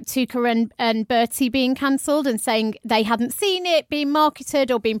complaining about Tuca and Bertie being cancelled and saying they hadn't seen it being marketed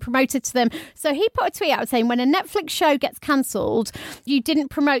or being promoted to them. So he put a tweet out saying when a Netflix show gets cancelled, you didn't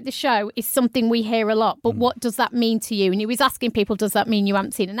promote the show is something we hear a lot, but what does that mean to you? And he was asking people, does that mean you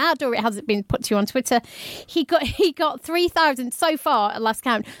haven't seen an ad or it hasn't been put to you on Twitter? He got 3,000 so far at last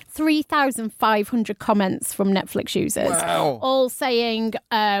count, 3,500 comments from Netflix users. Wow. All saying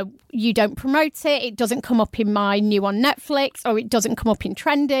you don't promote it doesn't come up in my new on Netflix, or it doesn't come up in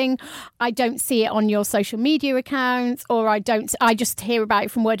trending, I don't see it on your social media accounts, or I just hear about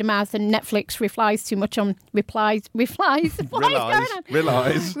it from word of mouth, and Netflix relies too much on relies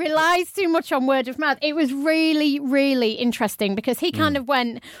too much on word of mouth. It was really, really interesting because he kind of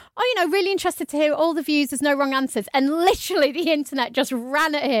went, really interested to hear all the views, there's no wrong answers, and literally the internet just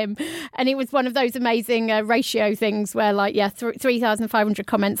ran at him, and it was one of those amazing ratio things where 3,500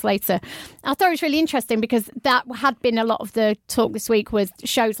 comments later. I thought it was really interesting because that had been a lot of the talk this week, was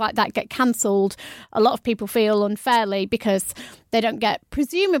shows like that get cancelled. A lot of people feel unfairly because they don't get,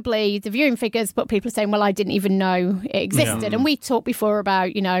 presumably, the viewing figures, but people are saying, well, I didn't even know it existed. Yeah. And we talked before about,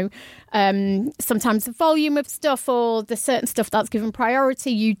 sometimes the volume of stuff or the certain stuff that's given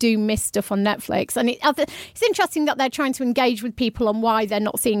priority, you do miss stuff on Netflix. And it's interesting that they're trying to engage with people on why they're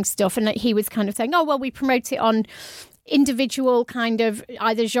not seeing stuff. And he was kind of saying, oh, well, we promote it on individual kind of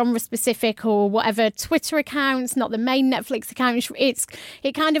either genre specific or whatever Twitter accounts, not the main Netflix account. It's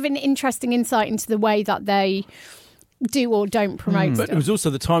kind of an interesting insight into the way that they do or don't promote stuff. But it was also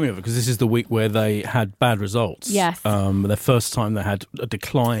the timing of it, because this is the week where they had bad results. Yes. The first time they had a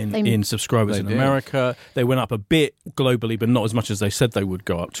decline in subscribers in America. They went up a bit globally, but not as much as they said they would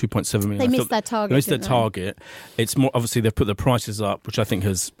go up, 2.7 million. They missed their target. They missed their target. It's more, obviously, they've put the prices up, which I think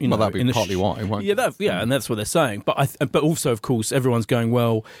has, well, that'd be partly why, won't it? Yeah, and that's what they're saying. But but also, of course, everyone's going,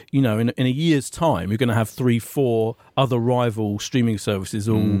 well, in a year's time, you're going to have 3-4 other rival streaming services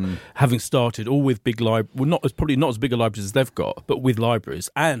all having started, all with big probably not as big a libraries as they've got, but with libraries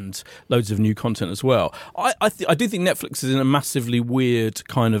and loads of new content as well. I do think Netflix is in a massively weird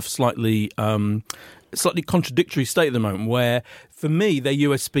kind of slightly contradictory state at the moment, where for me their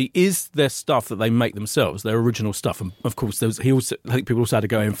USP is their stuff that they make themselves, their original stuff. And of course I think people also had to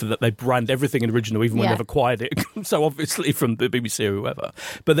go in for that, they brand everything in original even when they've acquired it so obviously from the BBC or whoever,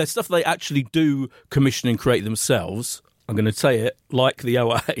 but their stuff they actually do commission and create themselves. I'm going to say it, like the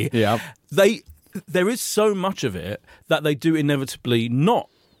OA. There is so much of it that they do inevitably not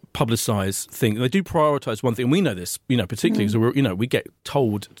publicise things. They do prioritise one thing. And we know this, particularly because we get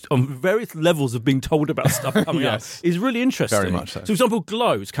told on various levels of being told about stuff coming out is really interesting. Very much so. So, for example,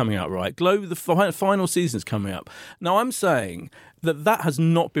 Glow is coming out, right? Glow, the final season is coming up. Now, I'm saying that has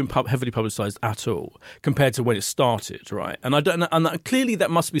not been heavily publicised at all compared to when it started, right? And I don't know, and clearly that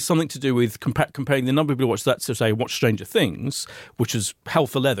must be something to do with comparing the number of people who watch that to say watch Stranger Things, which is hell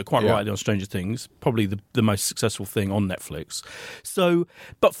for leather, quite rightly on Stranger Things, probably the most successful thing on Netflix. So,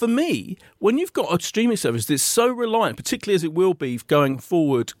 but for me, when you've got a streaming service that's so reliant, particularly as it will be going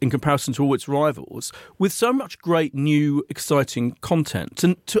forward in comparison to all its rivals, with so much great new exciting content,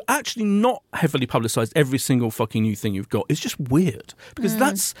 to actually not heavily publicise every single fucking new thing you've got is just weird. Because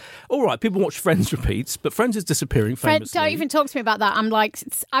that's all right. People watch Friends repeats, but Friends is disappearing famously. Don't even talk to me about that. I'm like,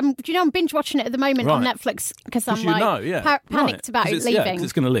 do you know I'm binge watching it at the moment on Netflix because I'm like panicked about it leaving. Yeah, 'cause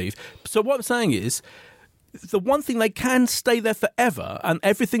it's going to leave. So what I'm saying is, the one thing they can stay there forever, and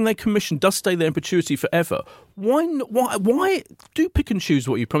everything they commission does stay there in perpetuity forever. Why do pick and choose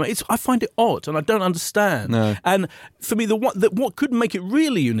what you promote? I find it odd, and I don't understand. No. And for me, what could make it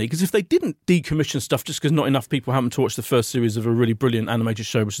really unique is if they didn't decommission stuff just because not enough people happen to watch the first series of a really brilliant animated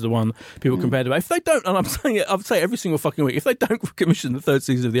show, which is the one people compared to. If they don't, and I'm saying it, I'd say every single fucking week, if they don't commission the third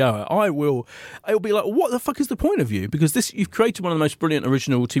season of The Hour, I'll be like, what the fuck is the point of you? Because you've created one of the most brilliant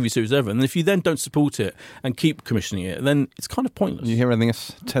original TV series ever, and if you then don't support it and keep commissioning it, then it's kind of pointless. You hear anything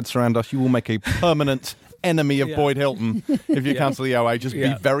else, Ted Sarandos? You will make a permanent enemy of Boyd Hilton if you cancel the OA. Just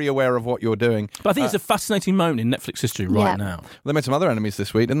be very aware of what you're doing. But I think it's a fascinating moment in Netflix history right now. They made some other enemies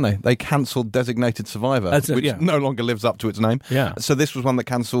this week, didn't they? They cancelled Designated Survivor, which no longer lives up to its name. Yeah. So this was one that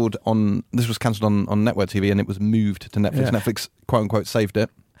cancelled on network TV, and it was moved to Netflix. Yeah. Netflix, quote unquote, saved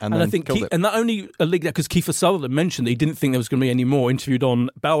it. And I think, and that only leaked out because Kiefer Sutherland mentioned that he didn't think there was going to be any more. Interviewed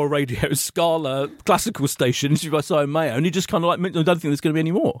on Bauer Radio's Scala classical station, interviewed by Simon Mayo, and he just kind of like, I don't think there's going to be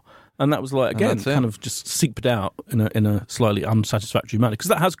any more. And that was like, again, kind of just seeped out in a slightly unsatisfactory manner, because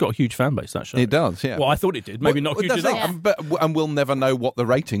that has got a huge fan base, that show. It does, yeah. Well, I thought it did. Maybe not huge enough. And we'll never know what the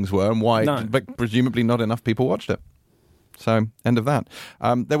ratings were and why, but presumably not enough people watched it. So, end of that.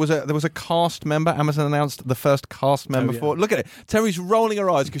 There was a cast member. Amazon announced the first cast member for... Look at it. Terry's rolling her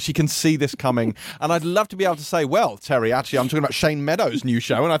eyes because she can see this coming. And I'd love to be able to say, well, Terry, actually, I'm talking about Shane Meadows' new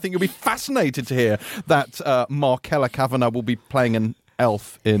show, and I think you'll be fascinated to hear that Markella Kavanagh will be playing an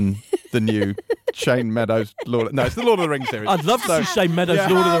elf in the new Shane Meadows... it's the Lord of the Rings series. I'd love to see Shane Meadows'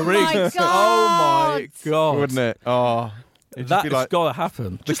 Lord of the Rings. Oh, my God. Wouldn't it? Oh... That's got to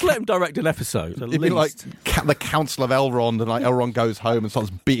happen. Just let him direct an episode. It'd be like the Council of Elrond, and like Elrond goes home and starts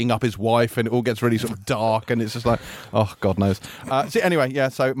beating up his wife, and it all gets really sort of dark, and it's just like, oh, God knows. So anyway,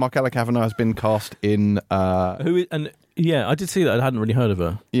 so Markella Kavanagh has been cast in... Yeah, I did see that. I hadn't really heard of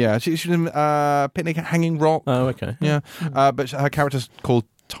her. Yeah, she's in Picnic at Hanging Rock. Oh, okay. Yeah, but her character's called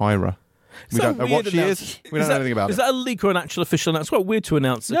Tyra. We don't know what she is. We don't know anything about it. Is that a leak or an actual official announcence? It's quite weird to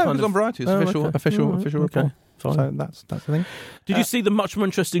announce. Yeah, it was on Variety. It's official report. Okay. Fine. So that's the thing. Did you see the much more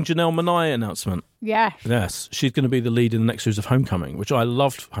interesting Janelle Monáe announcement? Yeah. Yes. She's going to be the lead in the next series of Homecoming, which I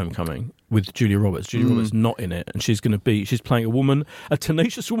loved Homecoming with Julia Roberts. Julia Roberts not in it, and she's playing a woman, a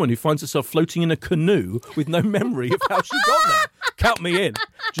tenacious woman who finds herself floating in a canoe with no memory of how she got there. Count me in.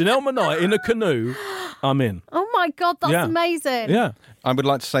 Janelle Monáe in a canoe. I'm in. Oh my God, that's amazing. Yeah. I would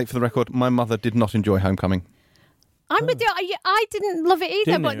like to say for the record, my mother did not enjoy Homecoming. I'm with you. I didn't love it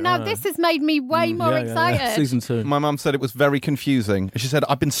either, but now this has made me way more excited. Yeah. Season 2. My mum said it was very confusing. She said,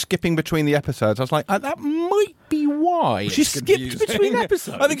 I've been skipping between the episodes. I was like, that might be why. She skipped between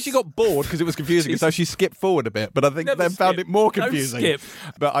episodes? I think she got bored because it was confusing, so she skipped forward a bit. But I think they found it more confusing. Don't skip.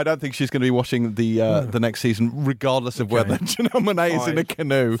 But I don't think she's going to be watching the next season, regardless of whether Janelle Monáe is in a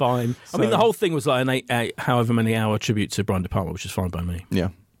canoe. Fine. So. I mean, the whole thing was like an however many hour tribute to Brian De Palma, which is fine by me. Yeah.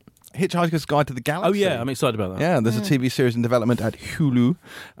 Hitchhiker's Guide to the Galaxy. Oh, yeah, I'm excited about that. Yeah, there's a TV series in development at Hulu.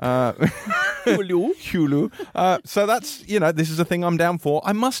 Hulu. So that's, this is a thing I'm down for.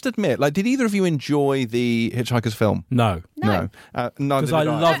 I must admit, did either of you enjoy the Hitchhiker's film? No. Neither did I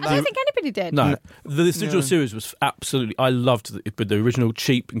don't think anybody did. No. The original series was absolutely, I loved it, but the original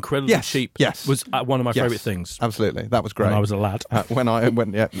cheap, incredibly cheap was one of my favourite things. Absolutely. That was great. When I was a lad. When I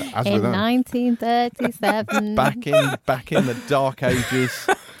went, in 1937. back in the dark ages.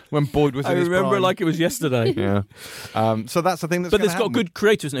 When Boyd was in his prime. I remember it like it was yesterday. Yeah. So that's the thing that's But it's got good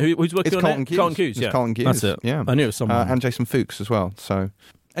creators, isn't it? Who's working on it? Colin Hughes. It's Colin Hughes. That's it. Yeah. I knew it was someone. And Jason Fuchs as well. So,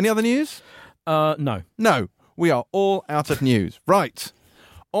 any other news? No. No. We are all out of news. Right.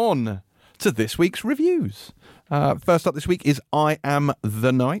 On to this week's reviews. First up this week is I Am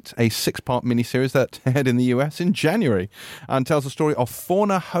the Night, a 6-part miniseries that aired in the US in January and tells the story of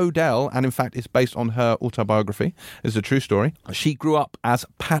Fauna Hodel, and in fact is based on her autobiography. It's a true story. She grew up as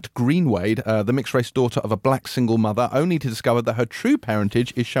Pat Greenwade, the mixed-race daughter of a black single mother, only to discover that her true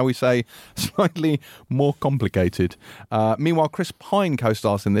parentage is, shall we say, slightly more complicated. Meanwhile, Chris Pine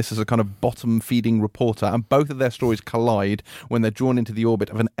co-stars in this as a kind of bottom-feeding reporter, and both of their stories collide when they're drawn into the orbit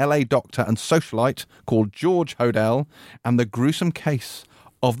of an LA doctor and socialite called George Hodel and the gruesome case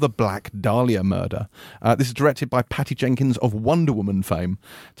of the Black Dahlia murder. This is directed by Patty Jenkins of Wonder Woman fame.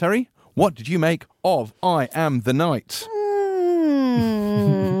 Terry, what did you make of I Am the Night?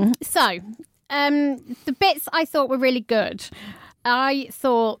 So, the bits I thought were really good. I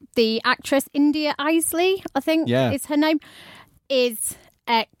thought the actress India Isley, I think is her name, is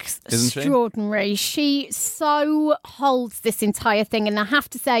extraordinary. She so holds this entire thing, and I have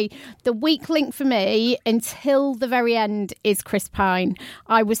to say the weak link for me until the very end is Chris Pine.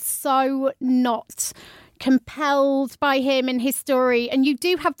 I was so not compelled by him and his story, and you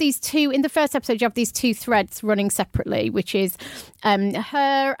do have these two in the first episode. You have these two threads running separately, which is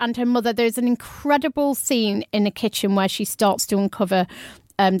her and her mother. There's an incredible scene in the kitchen where she starts to uncover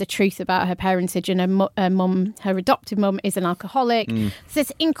the truth about her parentage, and her adoptive mum is an alcoholic. It's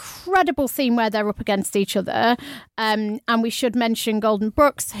this incredible scene where they're up against each other, and we should mention Golden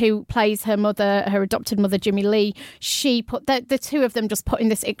Brooks, who plays her mother, her adopted mother, Jimmy Lee. She put the two of them just put in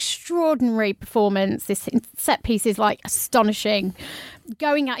this extraordinary performance. This set piece is like astonishing,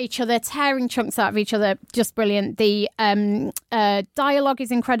 going at each other, tearing chunks out of each other, just brilliant. The dialogue is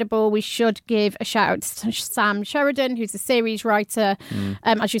incredible. We should give a shout out to Sam Sheridan, who's a series writer.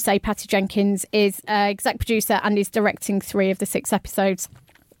 As you say, Patty Jenkins is exec producer and is directing 3 of the 6 episodes.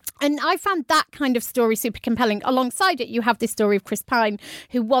 And I found that kind of story super compelling. Alongside it, you have this story of Chris Pine,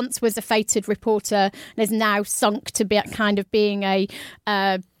 who once was a feted reporter and is now sunk to be kind of being a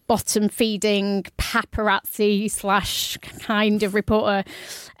bottom-feeding paparazzi / kind of reporter.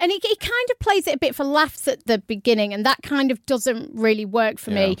 And he kind of plays it a bit for laughs at the beginning, and that kind of doesn't really work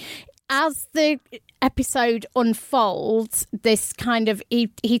for me. As the episode unfolds, this kind of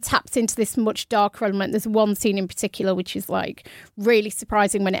he taps into this much darker element. There's one scene in particular which is like really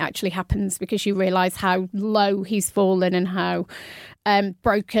surprising when it actually happens, because you realise how low he's fallen and how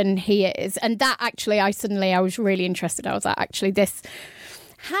broken he is. And that actually, I was really interested. I was like, actually, this,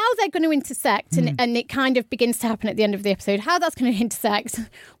 how they're going to intersect, and it kind of begins to happen at the end of the episode, how that's going to intersect,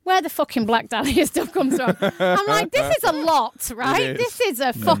 where the fucking Black Dahlia stuff comes from. I'm like, this is a lot, right? This is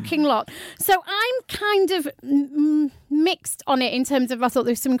a fucking lot. So I'm kind of mixed on it in terms of, I thought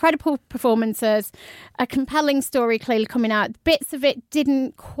there was some incredible performances, a compelling story clearly coming out. Bits of it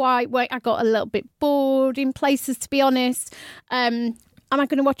didn't quite work. I got a little bit bored in places, to be honest. Am I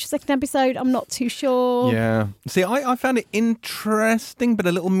going to watch a second episode? I'm not too sure. Yeah. See, I found it interesting, but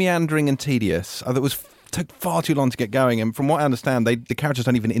a little meandering and tedious. It took far too long to get going. And from what I understand, the characters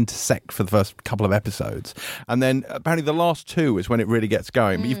don't even intersect for the first couple of episodes. And then apparently the last 2 is when it really gets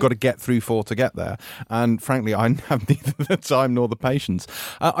going. But you've got to get through 4 to get there. And frankly, I have neither the time nor the patience.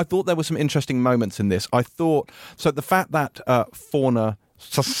 I thought there were some interesting moments in this. I thought, so the fact that Fauna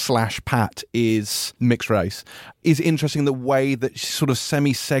 / Pat is mixed race is interesting. The way that she's sort of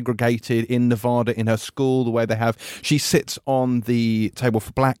semi-segregated in Nevada in her school, the way she sits on the table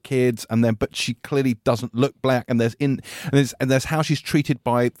for black kids, but she clearly doesn't look black, and there's how she's treated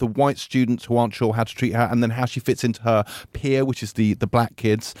by the white students who aren't sure how to treat her, and then how she fits into her peer, which is the black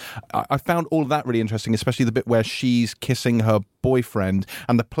kids. I found all of that really interesting, especially the bit where she's kissing her boyfriend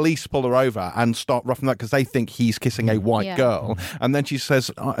and the police pull her over and start roughing that because they think he's kissing a white girl, and then she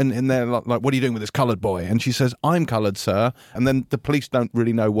says, and they're like, what are you doing with this coloured boy? And she says, I'm coloured, sir. And then the police don't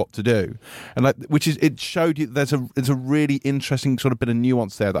really know what to do, and it showed you there's a really interesting sort of bit of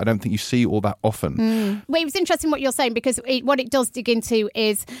nuance there that I don't think you see all that often. Well, it was interesting what you're saying, because what it does dig into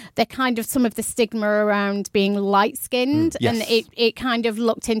is the kind of some of the stigma around being light-skinned, and it kind of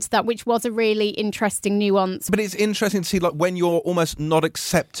looked into that, which was a really interesting nuance. But it's interesting to see, like, when you're almost not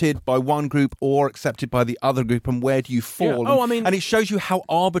accepted by one group or accepted by the other group, and where do you fall? Yeah. And it shows you how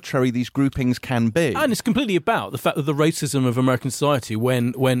arbitrary these groupings can be. And it's completely about the fact that the racism of American society,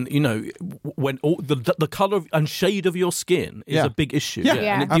 when all the colour and shade of your skin is a big issue.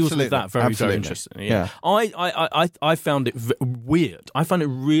 And it deals with that very interesting. I found it weird. I found it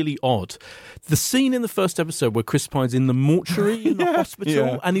really odd. The scene in the first episode where Chris Pine's in the mortuary in the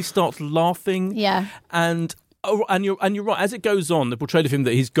hospital and he starts laughing. And you're right. As it goes on, the portrayal of him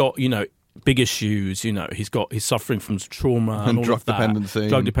that he's got, big issues, he's suffering from trauma and all drug of that.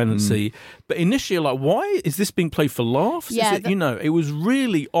 Drug dependency. But initially, like, why is this being played for laughs? It was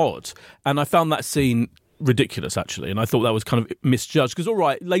really odd. And I found that scene ridiculous, actually, and I thought that was kind of misjudged. Because all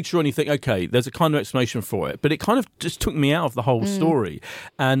right, later on you think, okay, there's a kind of explanation for it, but it kind of just took me out of the whole story.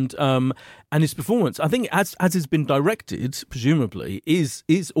 And his performance, I think, as has been directed, presumably, is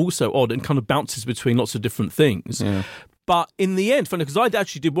also odd and kind of bounces between lots of different things. Yeah. But in the end, funny, because I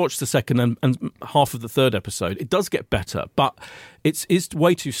actually did watch the second and half of the third episode, it does get better, but it's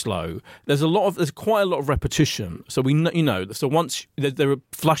way too slow. There's quite a lot of repetition. So so once there are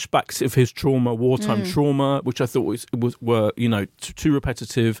flashbacks of his trauma, wartime trauma, which I thought were too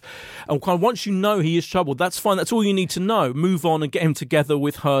repetitive. And kind of once you know he is troubled, that's fine. That's all you need to know. Move on and get him together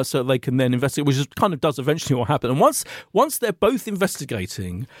with her so they can then investigate, which is kind of does eventually what happened. And once they're both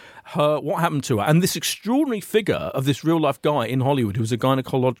investigating her, what happened to her, and this extraordinary figure of this real life guy in Hollywood who was a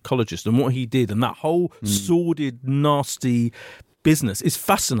gynecologist and what he did, and that whole sordid, nasty business is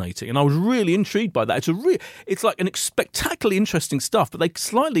fascinating, and I was really intrigued by that. It's like an spectacularly interesting stuff, but they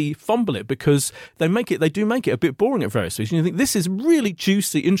slightly fumble it because they do make it a bit boring at various stages. You think this is really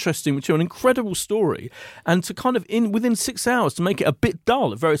juicy, interesting material, an incredible story, and to kind of within 6 hours to make it a bit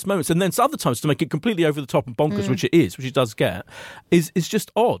dull at various moments, and then other times to make it completely over the top and bonkers, which it does get, is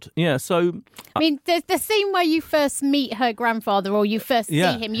just odd. Yeah. So I mean, the scene where you first meet her grandfather or you first see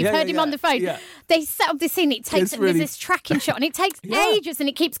him, you've heard him on the phone. Yeah. They set up this scene. It takes there's this tracking shot, and it takes ages, and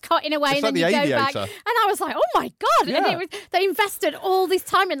it keeps cutting away, it's and like then you the go Aviator. back, and I was like, oh my god! And they invested all this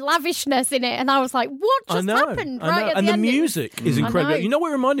time and lavishness in it, and I was like, what just happened? Right at and the the end, music is incredible. You know what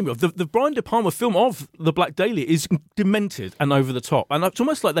it reminded me of? The Brian De Palma film of the Black Dahlia is demented and over the top, and it's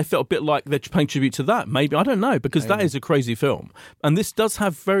almost like they felt a bit like they're paying tribute to that. Maybe, I don't know, because that is a crazy film, and this does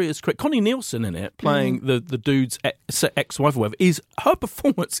have various. Connie Nielsen in it playing the dude's ex-wife or whatever. Her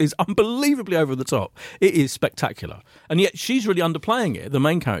performance is unbelievably over the top. It is spectacular, and yet she's really underplaying it. The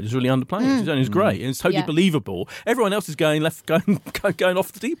main character is really underplaying it. It's great, and it's totally believable. Everyone else is going off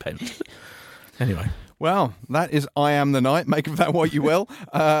the deep end. Anyway. Well, that is I Am the Night. Make of that what you will.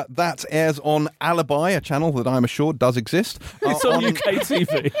 That airs on Alibi, a channel that I'm assured does exist. It's on UK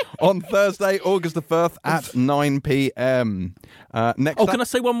TV. On Thursday, August the 1st at 9 p.m. Can I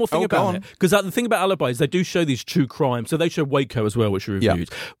say one more thing about it? Because the thing about Alibi is they do show these true crime. So they show Waco as well, which we reviewed.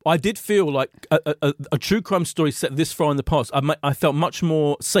 Yeah. I did feel like a true crime story set this far in the past, I felt much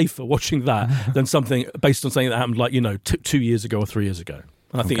more safer watching that than something based on something that happened 2 years ago or 3 years ago.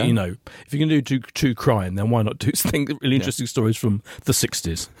 And I think, if you're going to do true crime, then why not do really interesting stories from the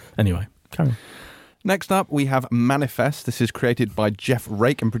 60s? Anyway, carry on. Next up, we have Manifest. This is created by Jeff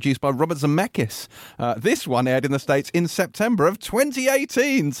Rake and produced by Robert Zemeckis. This one aired in the States in September of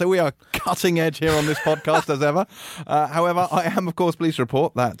 2018, so we are cutting edge here on this podcast as ever. However, I am, of course, pleased to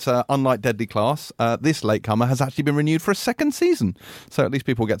report that, unlike Deadly Class, this latecomer has actually been renewed for a second season, so at least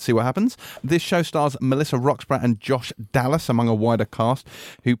people get to see what happens. This show stars Melissa Roxburgh and Josh Dallas, among a wider cast,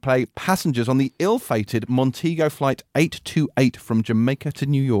 who play passengers on the ill-fated Montego Flight 828 from Jamaica to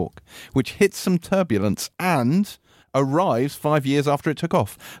New York, which hits some turbulence and arrives 5 years after it took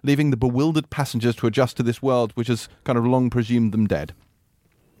off, leaving the bewildered passengers to adjust to this world which has kind of long presumed them dead.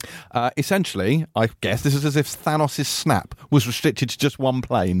 Essentially, I guess this is as if Thanos' snap was restricted to just one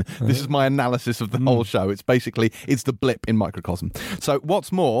plane. This is my analysis of the whole show. It's the blip in microcosm. So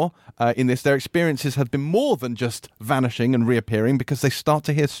what's more, in this, their experiences have been more than just vanishing and reappearing, because they start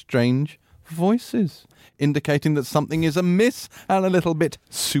to hear strange voices indicating that something is amiss and a little bit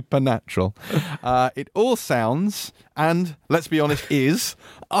supernatural. It all sounds, and let's be honest, is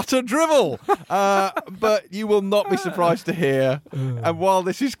utter drivel. But you will not be surprised to hear. And while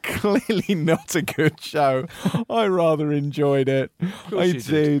this is clearly not a good show, I rather enjoyed it. I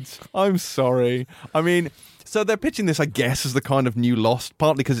did. I'm sorry. I mean, so they're pitching this, I guess, as the kind of new Lost,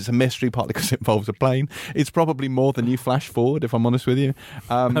 partly because it's a mystery, partly because it involves a plane. It's probably more the new Flash Forward, if I'm honest with you.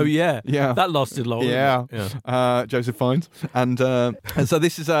 Yeah. That lasted long. Yeah. Joseph Fiennes. And so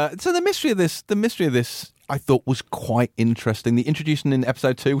this is so the mystery of this I thought was quite interesting. The introduction in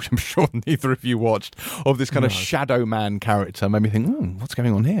episode 2, which I'm sure neither of you watched, of this kind of Shadow Man character made me think, what's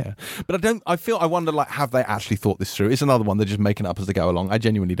going on here? But I wonder, have they actually thought this through? It's another one they're just making up as they go along. I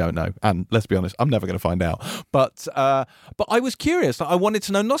genuinely don't know. And let's be honest, I'm never going to find out. But I was curious. I wanted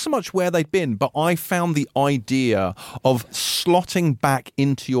to know not so much where they'd been, but I found the idea of slotting back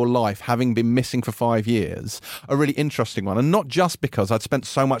into your life, having been missing for 5 years, a really interesting one. And not just because I'd spent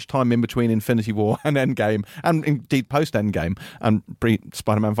so much time in between Infinity War and Endgame, and indeed post-Endgame and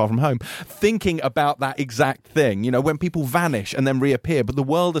Spider-Man Far From Home, thinking about that exact thing, when people vanish and then reappear, but the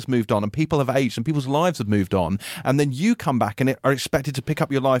world has moved on and people have aged and people's lives have moved on, and then you come back and are expected to pick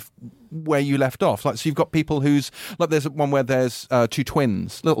up your life where you left off. So you've got people there's one where there's two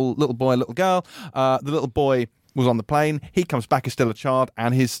twins, little boy, little girl. The little boy was on the plane. He comes back as still a child,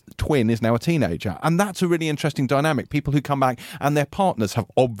 and his twin is now a teenager. And that's a really interesting dynamic. People who come back and their partners have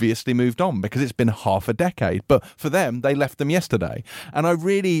obviously moved on because it's been half a decade. But for them, they left them yesterday. And I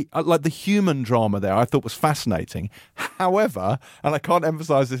really like the human drama there. I thought was fascinating. However, and I can't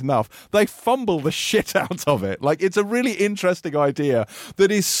emphasize this enough, they fumble the shit out of it. Like, it's a really interesting idea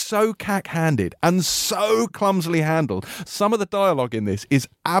that is so cack-handed and so clumsily handled. Some of the dialogue in this is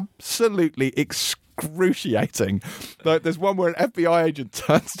absolutely excruciating. Like, there's one where an FBI agent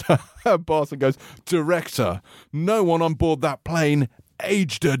turns to her boss and goes, "Director, no one on board that plane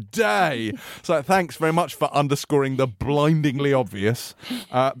aged a day." So thanks very much for underscoring the blindingly obvious.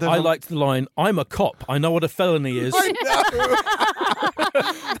 I liked the line, "I'm a cop. I know what a felony is." I know.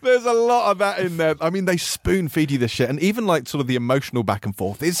 There's a lot of that in there. I mean, they spoon feed you this shit, and even like sort of the emotional back and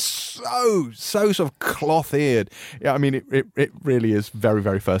forth is so sort of cloth-eared. Yeah, I mean, it really is very,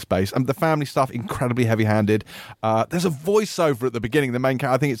 very first base. And the family stuff, incredibly heavy-handed. There's a voiceover at the beginning. The main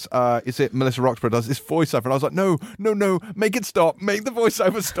character, I think is it Melissa Roxburgh does this voiceover, and I was like, no, make it stop, make the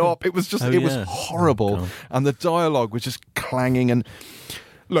voiceover stop. It was just, was horrible, and the dialogue was just clanging and.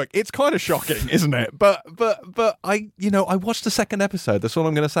 Look, it's kind of shocking, isn't it? But I watched the second episode. That's all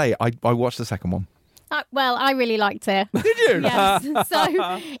I'm going to say. I watched the second one. Well, I really liked it. Did you? Yes. So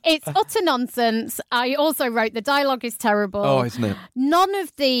it's utter nonsense. I also wrote the dialogue is terrible. Oh, isn't it? None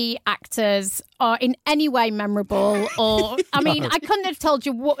of the actors are in any way memorable, or I mean, I couldn't have told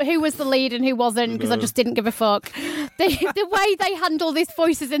you who was the lead and who wasn't because I just didn't give a fuck. The way they handle this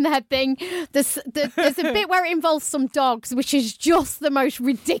voices in the head thing, there's a bit where it involves some dogs, which is just the most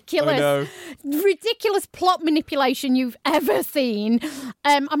ridiculous plot manipulation you've ever seen.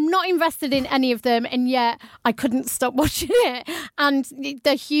 I'm not invested in any of them, and yet I couldn't stop watching it. And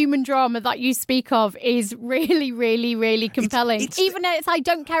the human drama that you speak of is really, really, really compelling. Even if I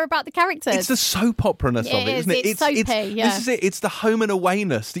don't care about the characters. It's the soap opera-ness of it, isn't it? It's soapy, yeah. This is it. It's the home and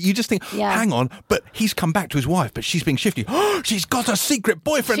awayness that you just think, hang on, but he's come back to his wife, but she's being shifty. She's got a secret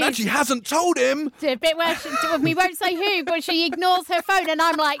boyfriend and she hasn't told him. The bit where we won't say who, but she ignores her phone, and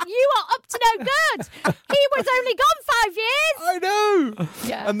I'm like, you are up to no good. He was only gone 5 years. I know.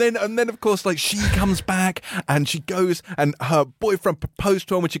 Yeah. And then of course, like, she comes back and she goes, and her boyfriend proposed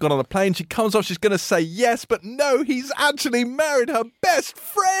to her when she got on the plane. She comes off, she's going to say yes, but no, he's actually married her best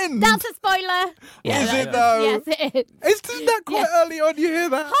friend. That's a spoiler. Is it though? Yes, it is. Isn't that quite early on? You hear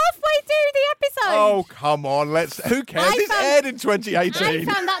that? Halfway through the episode. Oh, come on. Who cares? It's aired in 2018.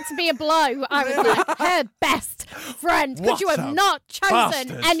 I found that to be a blow. I was like, her best friend. Could you have not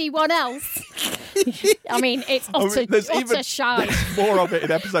chosen anyone else? I mean, it's utter shy. There's more of it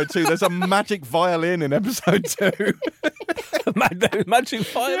in episode 2. There's a magic violin in episode 2. Magic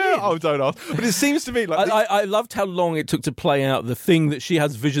violin? Yeah, oh, don't ask. But it seems to me like... I loved how long it took to play out the thing that she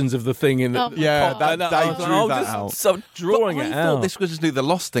has visions of the thing in the... Yeah, they drew that out. So drawing but it I out. thought this was just do the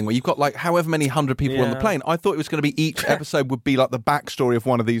Lost thing where you've got like however many 100 people on the plane. I thought it was going to be each episode would be like the backstory of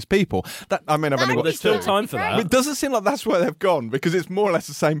one of these people. I've only got there's still time for that. It doesn't seem like that's where they've gone because it's more or less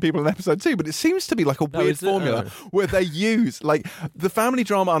the same people in episode 2, but it seems to be like a weird formula where they use, like, the family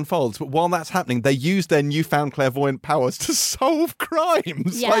drama unfolds, but while that's happening, they use their newfound clairvoyant powers to solve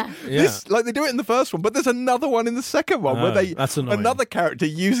crimes. Yeah. Like they do it in the first one, but there's another one in the second one where another character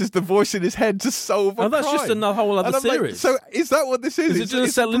uses the voice in his head to solve a crime. That's just another whole other series. So is that what this is? Is it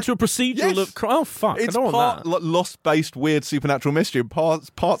just settle into a procedural of crime? Oh, fuck. It's I don't part want that. Lost-based weird supernatural mystery and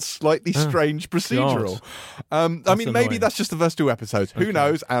part slightly strange procedural. I mean, maybe that's just the first 2 episodes. Who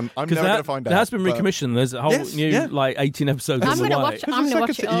knows? And I'm never going to find out. It has been recommissioned. There's a whole new, 18 episodes I'm on the going to way. watch it. I'm going to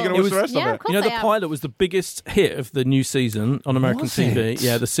watch it all. You're going to watch the rest of it? Of course the pilot was the biggest hit of the new season on American TV. it?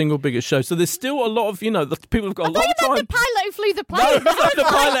 Yeah, the single biggest show. So there's still a lot of, the people have got a lot of time. The pilot who flew the plane. No, it's not the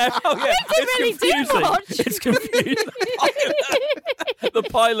pilot. Oh, yeah. He didn't really do much. It's confusing. The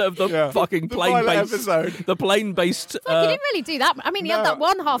pilot of the fucking plane-based episode. The plane-based. He didn't really do that. I mean, he had that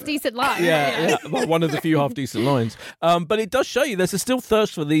one half-decent line. Yeah. Well, one of the few half-decent lines. But it does show you there's a still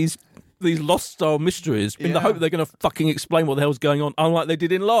thirst for these Lost-style mysteries in the hope they're going to fucking explain what the hell's going on, unlike they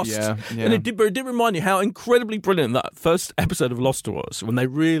did in Lost. Yeah. And it did remind you how incredibly brilliant that first episode of Lost was, when they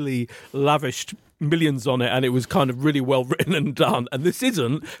really lavished millions on it and it was kind of really well written and done. And this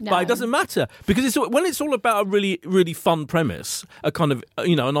isn't, but it doesn't matter because when it's all about a really, really fun premise, a kind of,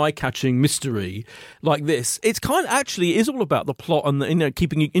 an eye-catching mystery like this, it's kind of actually is all about the plot and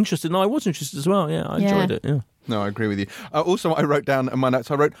keeping you interested. And I was interested as well. Yeah, I enjoyed it. Yeah. No, I agree with you. Also, I wrote down in my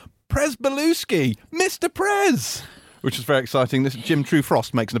notes, Prez Belusky, Mr. Prez, which is very exciting. This Jim True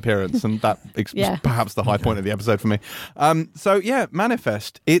Frost makes an appearance, and that is perhaps the high point of the episode for me.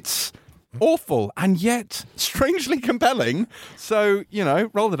 Manifest. awful and yet strangely compelling. So,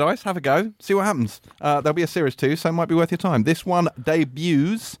 roll the dice, have a go, see what happens. There'll be a series 2, so it might be worth your time. This one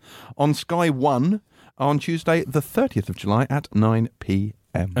debuts on Sky 1 on Tuesday, the 30th of July at 9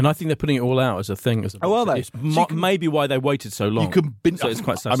 p.m. And I think they're putting it all out as a thing. Are they? It's maybe why they waited so long. You can binge. So it's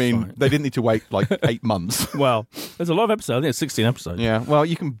quite satisfying. they didn't need to wait like 8 months. Well, there's a lot of episodes. I think it's 16 episodes. Yeah, well,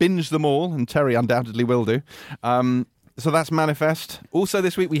 you can binge them all, and Terry undoubtedly will do. So that's Manifest. Also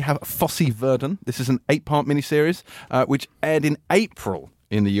this week we have Fosse Verdon. This is an 8-part miniseries which aired in April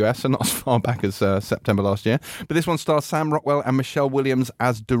in the US, and not as far back as September last year. But this one stars Sam Rockwell and Michelle Williams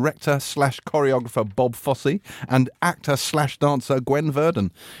as director/choreographer Bob Fosse and actor/dancer Gwen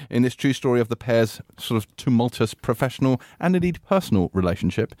Verdon in this true story of the pair's sort of tumultuous professional and indeed personal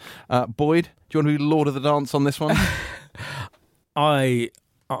relationship. Boyd, do you want to be Lord of the Dance on this one?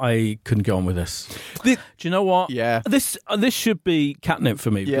 I couldn't go on with this. Do you know what? Yeah. This should be catnip for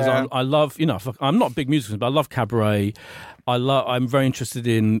me because I love, I'm not a big musical, but I love cabaret. I'm very interested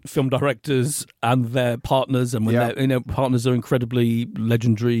in film directors and their partners, and when their partners are incredibly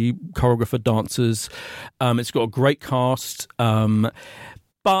legendary choreographer dancers. It's got a great cast,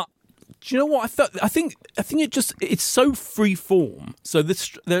 but. Do you know what I think it's so free form. So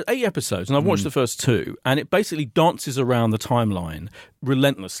there are 8 episodes, and I've watched the first 2, and it basically dances around the timeline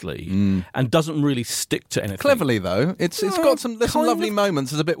relentlessly and doesn't really stick to anything. Cleverly though, it's got some lovely moments.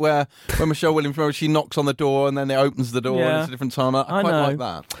 There's a bit where Michelle Williams, she knocks on the door and then it opens the door and it's a different time. I quite like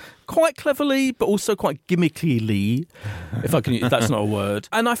that. Quite cleverly, but also quite gimmickily, if that's not a word.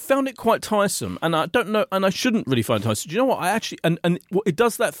 And I found it quite tiresome, and I don't know, and I shouldn't really find it tiresome. Do you know what? I actually, and it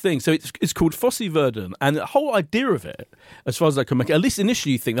does that thing. So it's called Fosse Verdon, and the whole idea of it, as far as I can make it, at least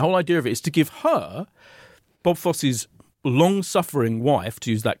initially, you think the whole idea of it is to give her, Bob Fosse's long-suffering wife,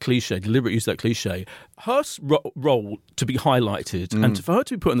 to use that cliche, deliberately use that cliche, her role to be highlighted and for her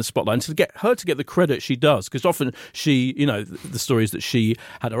to be put in the spotlight and to get her to get the credit she does, because often she, the story is that she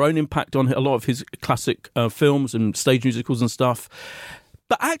had her own impact on a lot of his classic films and stage musicals and stuff.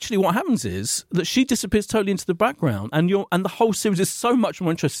 But actually what happens is that she disappears totally into the background, and the whole series is so much more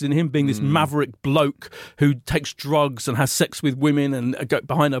interested in him being this maverick bloke who takes drugs and has sex with women and go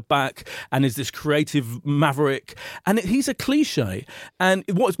behind her back and is this creative maverick. And he's a cliche. And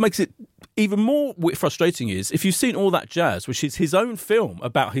what makes it even more frustrating is if you've seen All That Jazz, which is his own film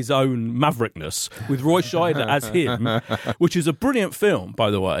about his own maverickness with Roy Scheider as him, which is a brilliant film, by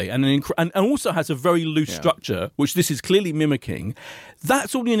the way, and also has a very loose structure, which this is clearly mimicking.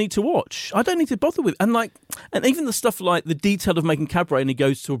 That's all you need to watch. I don't need to bother with, and even the stuff like the detail of making cabaret, and he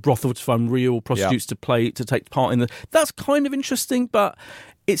goes to a brothel to find real prostitutes to take part in that's kind of interesting, but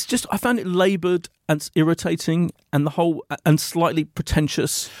it's just, I found it laboured and irritating and slightly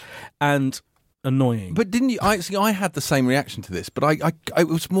pretentious and annoying. But didn't you? I had the same reaction to this, but it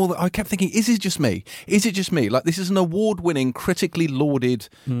was more that I kept thinking, is it just me? Is it just me? Like, this is an award-winning, critically lauded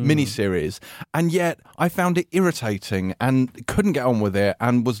miniseries, and yet I found it irritating and couldn't get on with it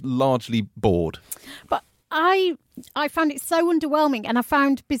and was largely bored. But I found it so underwhelming, and I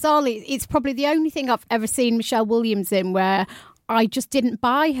found, bizarrely, it's probably the only thing I've ever seen Michelle Williams in where I just didn't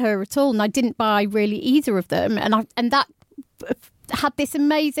buy her at all, and I didn't buy really either of them, and that had this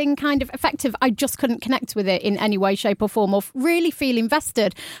amazing kind of effect of I just couldn't connect with it in any way, shape or form, or really feel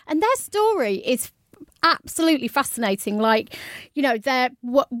invested. And their story is absolutely fascinating. Like,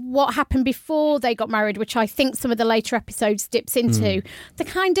 what happened before they got married, which I think some of the later episodes dips into. The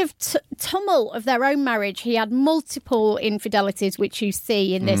kind of tumult of their own marriage. He had multiple infidelities, which you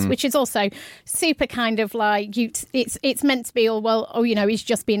see in this, which is also super kind of like, it's meant to be he's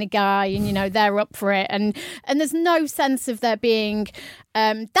just being a guy, and they're up for it, and there's no sense of there being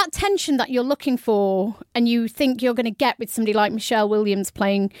that tension that you're looking for and you think you're going to get with somebody like Michelle Williams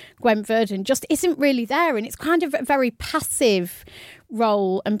playing Gwen Verdon just isn't really there, and it's kind of a very passive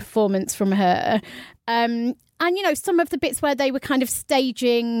role and performance from her. And some of the bits where they were kind of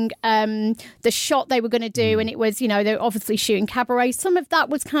staging the shot they were going to do, and it was, they were obviously shooting cabaret. Some of that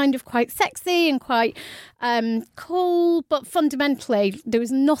was kind of quite sexy and quite cool, but fundamentally there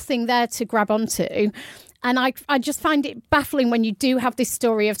was nothing there to grab onto. And I just find it baffling when you do have this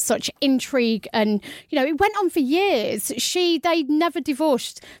story of such intrigue, and it went on for years. They never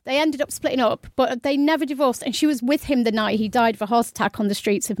divorced. They ended up splitting up, but they never divorced. And she was with him the night he died of a heart attack on the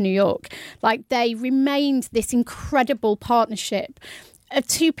streets of New York. Like, they remained this incredible partnership of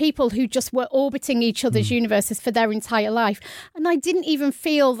two people who just were orbiting each other's universes for their entire life. And I didn't even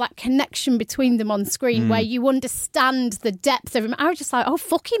feel that connection between them on screen where you understand the depth of him. I was just like, oh,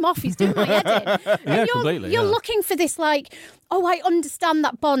 fuck him off, he's doing my head in. Yeah, completely. You're looking for this, like, oh, I understand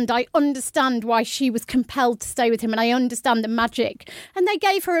that bond. I understand why she was compelled to stay with him, and I understand the magic. And they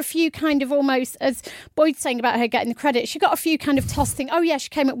gave her a few kind of almost, as Boyd's saying about her getting the credit, she got a few kind of tossed things. Oh, yeah, she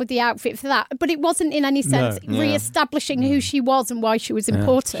came up with the outfit for that. But it wasn't in any sense re-establishing who she was and why she was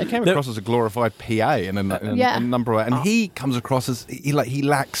important. She came across as a glorified PA in a number of ways. And he comes across as, he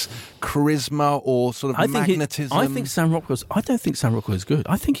lacks charisma or sort of magnetism. I don't think Sam Rockwell is good.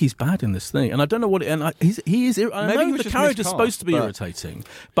 I think he's bad in this thing. And I don't know what... he is... I know the character's supposed to be irritating,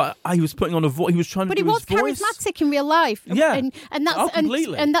 but he was putting on a voice. He was trying to do his voice. But he was charismatic in real life. Yeah. And that's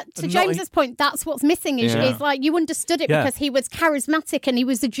completely. And that, to James's point, that's what's missing is like you understood it because he was charismatic and he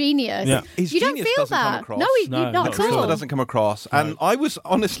was a genius. Yeah. You don't feel that. No, not at all. Charisma doesn't come across. And I was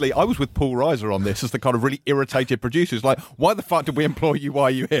with Paul Reiser on this as the kind of really irritated producer who's like, why the fuck did we employ you? Why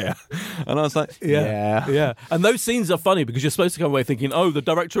are you here? And I was like, yeah. And those scenes are funny because you're supposed to come away thinking, oh, the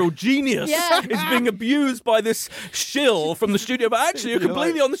directorial genius is being abused by this shill from the studio, but actually you're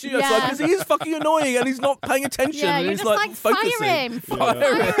completely on the studio side because he is fucking annoying and he's not paying attention. Yeah, and you're he's just focusing.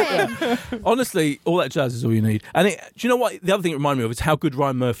 Fire him. Honestly, all that jazz is all you need. And do you know what? The other thing it reminded me of is how good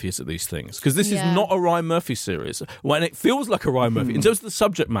Ryan Murphy is at these things, because this is not a Ryan Murphy series. When it feels like a Ryan Murphy, in terms of the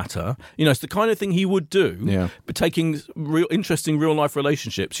subject matter, it's the kind of thing he would do, but taking interesting real life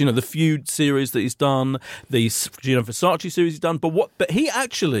relationships. The Feud series that he's done, the Gianni Versace series he's done, but he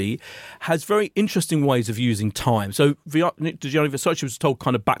actually has very interesting ways of using time. So Gianni Versace was told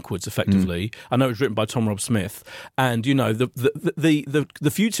kind of backwards, effectively. I know it was written by Tom Rob Smith, and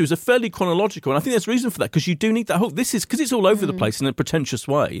the Feud series are fairly chronological, and I think there's reason for that because you do need that hook. This is because it's all over the place in a pretentious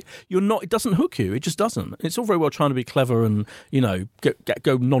way. It doesn't hook you. It just doesn't. It's all very well trying to be clever and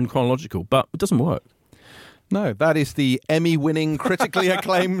go non-chronological, but it doesn't work. No, that is the Emmy-winning, critically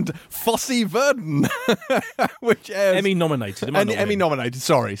acclaimed Fosse Verdon, which airs... Emmy-nominated. Emmy-nominated,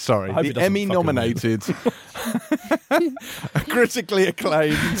 sorry. The Emmy-nominated, critically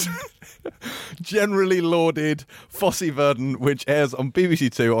acclaimed, generally lauded Fosse Verdon, which airs on BBC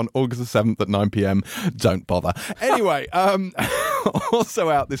Two on August the 7th at 9 p.m. Don't bother. Anyway, also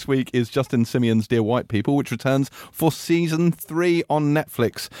out this week is Justin Simeon's Dear White People, which returns for season 3 on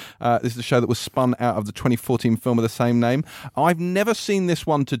Netflix. This is a show that was spun out of the 2014 film of the same name. I've never seen this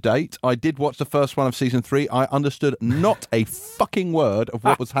one to date. I did watch the first one of season 3. I understood not a fucking word of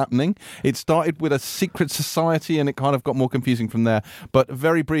what was happening. It started with a secret society and it kind of got more confusing from there. But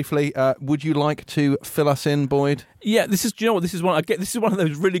very briefly, would you like to fill us in, Boyd? Yeah, this is one of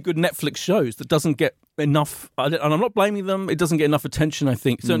those really good Netflix shows that doesn't get enough, and I'm not blaming them, it doesn't get enough attention, I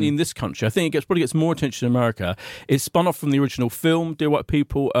think, certainly in this country. I think it probably gets more attention in America. It's spun off from the original film, Dear White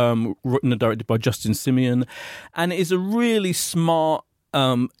People, written and directed by Justin Simeon, and it is a really smart,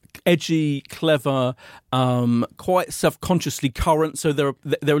 edgy, clever, quite self-consciously current. So there are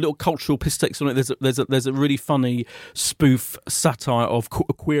little cultural piss takes on it. There's a really funny spoof satire of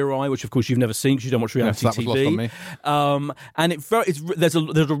Queer Eye, which of course you've never seen because you don't watch reality TV. That was lost on me. And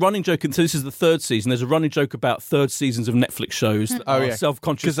there's a running joke, and so this is the 3rd season. There's a running joke about 3rd seasons of Netflix shows that are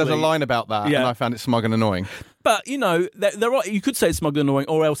self-consciously. Because there's a line about that, and I found it smug and annoying. But there are. You could say it's smug and annoying,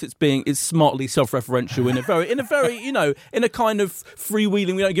 or else it's smartly self-referential in a very in a kind of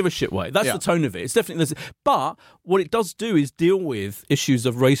freewheeling, we don't give a shit way. That's the tone of it. It's definitely. But what it does do is deal with issues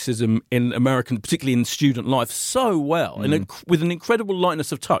of racism in American, particularly in student life, so well, with an incredible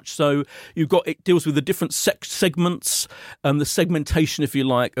lightness of touch. So it deals with the different segments, the segmentation, if you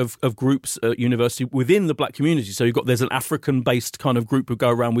like, of groups at university within the black community. So there's an African-based kind of group who go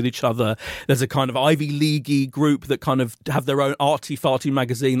around with each other. There's a kind of Ivy League-y group that kind of have their own arty-farty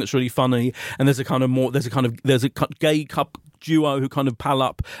magazine that's really funny, and there's a gay couple duo who kind of pal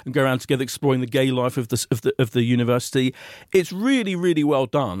up and go around together exploring the gay life of the university. It's really, really well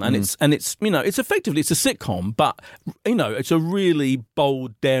done, and it's effectively it's a sitcom, but it's a really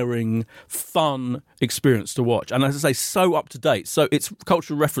bold, daring, fun experience to watch, and as I say, so up to date. So its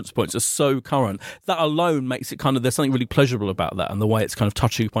cultural reference points are so current. That alone makes it kind of, there's something really pleasurable about that, and the way it's kind of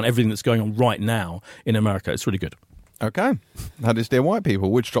touching upon everything that's going on right now in America. It's really good. Okay, that is Dear White People,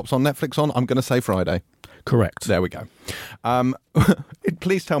 which drops on Netflix on, I'm going to say, Friday. Correct. There we go.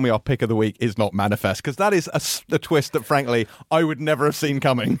 Please tell me our pick of the week is not Manifest, because that is a twist that, frankly, I would never have seen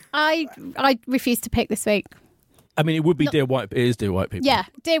coming. I refuse to pick this week. I mean, it would be Dear White. It is Dear White People. Yeah,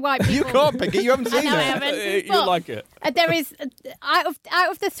 Dear White People. You can't pick it. You haven't seen I haven't. You like it. There is out of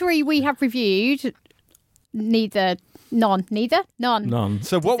the 3 we have reviewed, none.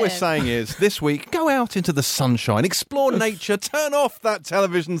 So what we're saying is, this week, go out into the sunshine, explore nature, turn off that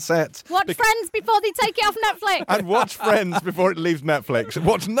television set. Watch Friends before they take it off Netflix. And watch Friends before it leaves Netflix.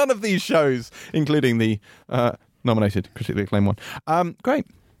 Watch none of these shows, including the nominated, critically acclaimed one. Great.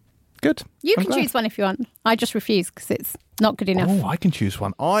 Good. You I'm can glad. choose one if you want. I just refuse because it's not good enough. Oh, I can choose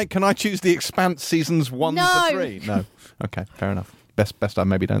one. Can I choose The Expanse seasons 1 No. to 3? No. Okay, fair enough. Best I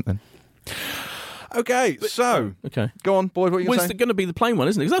maybe don't then. Okay, so Okay. go on, Boyd. What are you Well, going it's to say? going to be the plain one,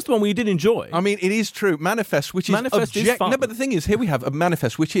 isn't it? Because that's the one we did enjoy. I mean, it is true. Manifest, which is Manifest is fun. No, but the thing is, here we have a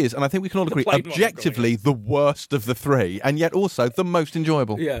Manifest, which is, and I think we can all agree, plain one, objectively the worst of the three, and yet also the most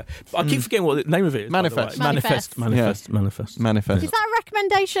enjoyable. Yeah. I keep forgetting what the name of it is. by the Manifest. way. Manifest. Manifest. Manifest. Is that a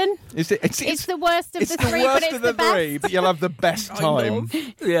recommendation? Is it? It's the worst of it's the three, worst but it's of the three, best. but you'll have the best time.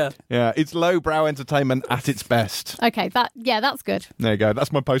 Yeah. Yeah, it's lowbrow entertainment at its best. Okay, that's good. There you go.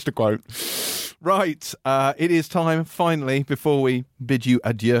 That's my poster quote. Right, it is time, finally, before we bid you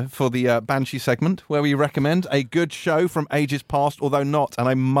adieu, for the Banshee segment, where we recommend a good show from ages past, although not, and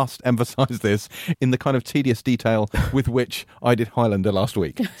I must emphasise this, in the kind of tedious detail with which I did Highlander last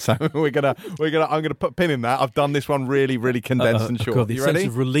week. So I'm gonna put a pin in that. I've done this one really, really condensed and short. God, the You sense ready?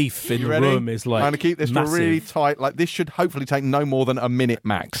 of relief in You the ready? room is like I'm gonna keep this massive. really tight. Like this should hopefully take no more than a minute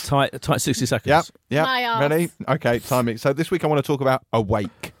max. Tight 60 seconds. Yep. Yep. My arse. Ready? Okay, timing. So this week I want to talk about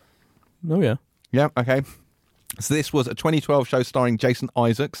Awake. Oh, yeah. Yeah, okay. So this was a 2012 show starring Jason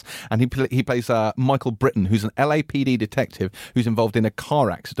Isaacs, and he plays Michael Britton, who's an LAPD detective who's involved in a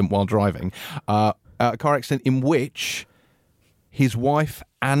car accident while driving. A car accident in which his wife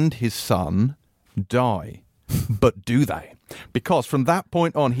and his son die. But do they? Because from that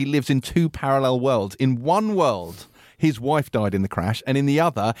point on, he lives in two parallel worlds. In one world, his wife died in the crash, and in the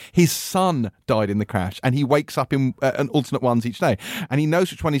other, his son died in the crash, and he wakes up in an alternate ones each day. And he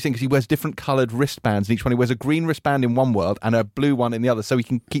knows which one he's in because he wears different coloured wristbands in each one. He wears a green wristband in one world and a blue one in the other, so he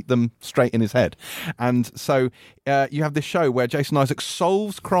can keep them straight in his head. And so you have this show where Jason Isaacs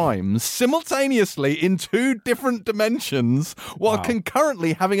solves crimes simultaneously in two different dimensions while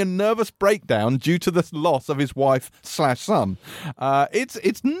concurrently having a nervous breakdown due to the loss of his wife/son. It's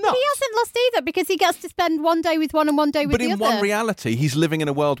nuts. He hasn't lost either because he gets to spend one day with one and one day with But the in other. one reality, he's living in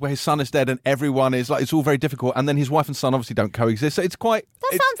a world where his son is dead and everyone is like, it's all very difficult. And then his wife and son obviously don't coexist. So it's quite...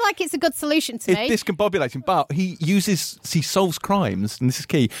 That sounds like it's a good solution to me. It's discombobulating, but he solves crimes, and this is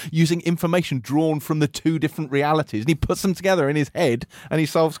key, using information drawn from the two different realities. And he puts them together in his head and he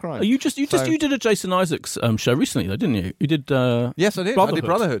solves crimes. You did a Jason Isaacs show recently, though, didn't you? You did. Yes, I did. Brotherhood. I did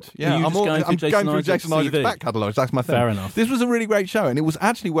Brotherhood. Yeah, Are you I'm just going through Isaacs' Jason Isaacs' CV? back catalogue. That's my thing. Fair enough. This was a really great show, and it was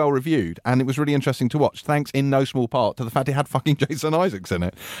actually well reviewed, and it was really interesting to watch, thanks in no small part to the fact it had fucking Jason Isaacs in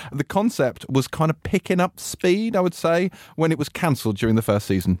it. The concept was kind of picking up speed, I would say, when it was cancelled during the first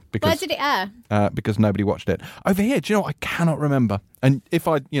season. Because, Where did it air? because nobody watched it. Over here, do you know what? I cannot remember. And if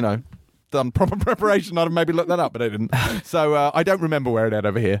I'd, done proper preparation, I'd have maybe looked that up, but I didn't. So I don't remember where it aired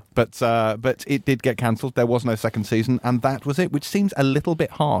over here. But it did get cancelled. There was no second season, and that was it, which seems a little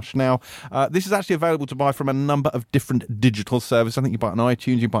bit harsh. Now, this is actually available to buy from a number of different digital services. I think you buy it on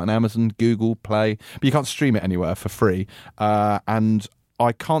iTunes, you buy it on Amazon, Google Play, but you can't stream it anywhere for free. And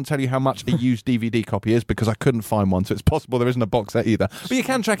I can't tell you how much a used DVD copy is because I couldn't find one, so it's possible there isn't a box set either. But you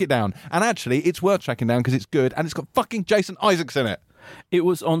can track it down. And actually, it's worth tracking down because it's good, and it's got fucking Jason Isaacs in it. It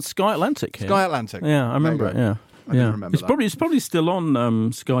was on Sky Atlantic. Here. Sky Atlantic. Yeah, I remember it. Yeah. I didn't remember it's that. probably still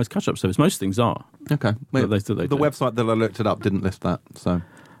on Sky's catch-up service. Most things are. Okay. But they the do. website that I looked it up didn't list that, so...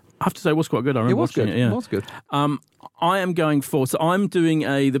 I have to say, it was quite good. I remember watching it. Yeah. It was good. I am going for. So I'm doing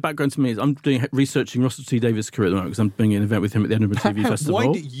the background to me is I'm researching Russell T Davies' career at the moment because I'm doing an event with him at the Edinburgh TV Festival.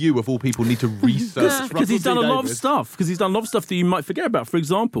 Why do you, of all people, need to research? Because he's done a lot of stuff. Because he's done a lot of stuff that you might forget about. For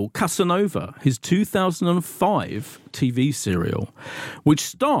example, Casanova, his 2005 TV serial, which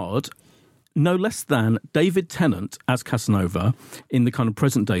starred no less than David Tennant as Casanova in the kind of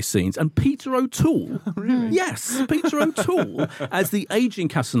present-day scenes, and Peter O'Toole. Really? Yes, Peter O'Toole as the aging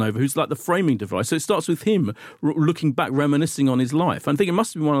Casanova, who's like the framing device. So it starts with him looking back, reminiscing on his life. I think it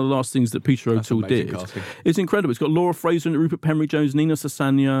must have been one of the last things that Peter O'Toole did. Casting. It's incredible. It's got Laura Fraser in it, Rupert Penry-Jones, Nina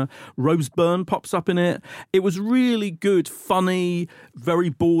Sasanya, Rose Byrne pops up in it. It was really good, funny, very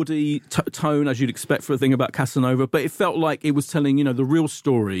bawdy tone, as you'd expect for a thing about Casanova, but it felt like it was telling, the real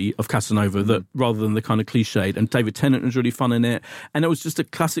story of Casanova, that rather than the kind of cliched. And David Tennant was really fun in it. And it was just a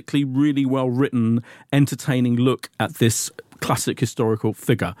classically really well-written, entertaining look at this classic historical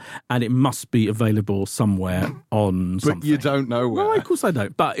figure. And it must be available somewhere on something. But you don't know where. Well, of course I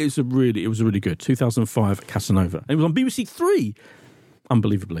don't. But it was a really good 2005 Casanova. And it was on BBC Three,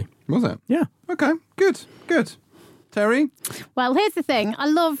 unbelievably. Was it? Yeah. Okay, good. Terry? Well, here's the thing. I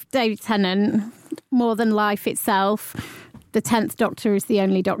love David Tennant more than life itself. The 10th Doctor is the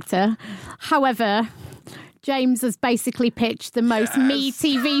only Doctor. However, James has basically pitched the most me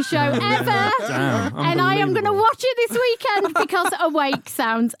TV show ever. Damn, And I am going to watch it this weekend because Awake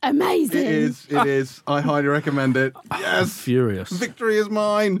sounds amazing. It is. I highly recommend it. Yes. Furious. Victory is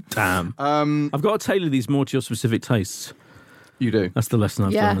mine. Damn. I've got to tailor these more to your specific tastes. You do. That's the lesson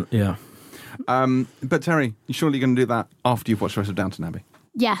I've learned. Yeah. But Terry, you're surely going to do that after you've watched the rest of Downton Abbey?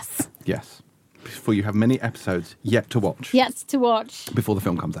 Yes. Yes. Before you have many episodes yet to watch. Yet to watch. Before the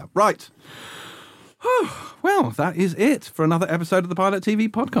film comes out. Right. Well, that is it for another episode of the Pilot TV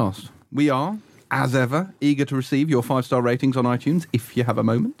podcast. We are, as ever, eager to receive your 5-star ratings on iTunes, if you have a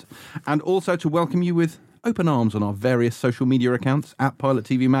moment, and also to welcome you with open arms on our various social media accounts, at Pilot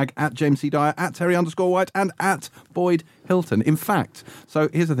TV Mag, at James C. Dyer, at Terry_White, and at Boyd Hilton. In fact, so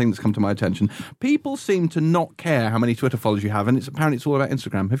here's the thing that's come to my attention. People seem to not care how many Twitter followers you have, and apparently it's all about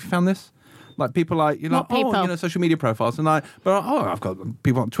Instagram. Have you found this? Like, people like, you're like, social media profiles, and I've got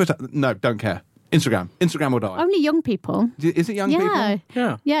people on Twitter. No, don't care. Instagram will die. Only young people. Is it young people?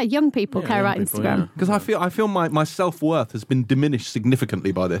 Yeah, young people care about Instagram. Because I feel my self-worth has been diminished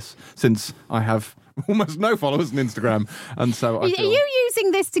significantly by this, since I have almost no followers on Instagram. And so Are you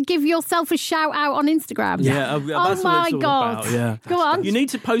using this to give yourself a shout out on Instagram? Yeah. Oh my God. About, yeah. Go on. You need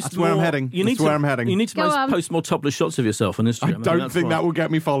to post That's more. where I'm heading. You need to post more topless shots of yourself on Instagram. I don't think that will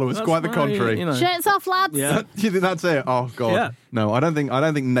get me followers. That's quite the contrary. You know. Shirts off, lads. Yeah. Do you think that's it? Oh God. Yeah. No, I don't think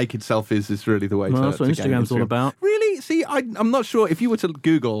naked selfies is really the way to. That's what to gain Instagram's all about. Really? See, I'm not sure if you were to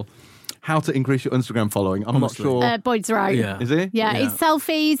Google how to increase your Instagram following. I'm Honestly. not sure. Boyd's right. Yeah. Is he? Yeah, it's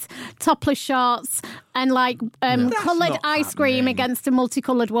selfies, topless shots, and coloured ice cream against a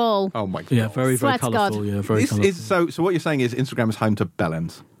multicoloured wall. Oh my God. Yeah, very, very Swear to God. colourful. Yeah, very colourful. So what you're saying is Instagram is home to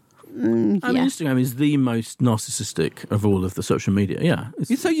bellends. I mean, Instagram is the most narcissistic of all of the social media. Yeah.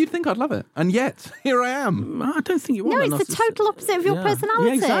 So you'd think I'd love it, and yet here I am. I don't think you No, are. it's the total opposite of your personality.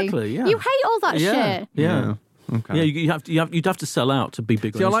 Yeah, exactly. Yeah. You hate all that shit. Yeah. Okay. Yeah, you'd have to sell out to be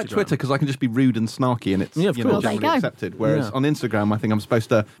big. See, on I like Instagram. Twitter because I can just be rude and snarky, and it's Yeah, of course. Well, there you generally go. accepted. Whereas Yeah. on Instagram, I think I'm supposed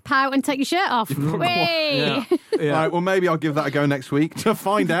to. Pout and take your shirt off. Whey! Yeah. Right, well, maybe I'll give that a go next week. To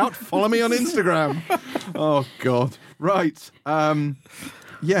find out, follow me on Instagram. Oh God! Right.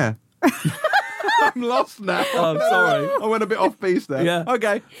 Yeah. I'm lost now. Oh, I'm sorry. I went a bit off piece there. Yeah.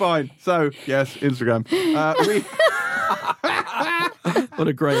 Okay, fine. So, yes, Instagram. What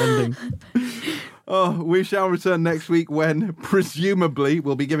a great ending. We shall return next week when, presumably,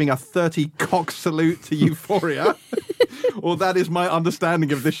 we'll be giving a 30-cock salute to Euphoria. Or that is my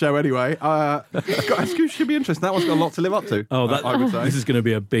understanding of this show anyway. It should be interesting. That one's got a lot to live up to, I would say. This is going to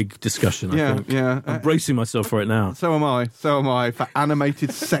be a big discussion, I think. Yeah. I'm bracing myself for it now. So am I. For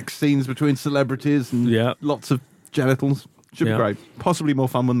animated sex scenes between celebrities and lots of genitals. Should be great. Possibly more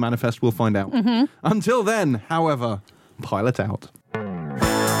fun when Manifest will find out. Until then, however, pilot out.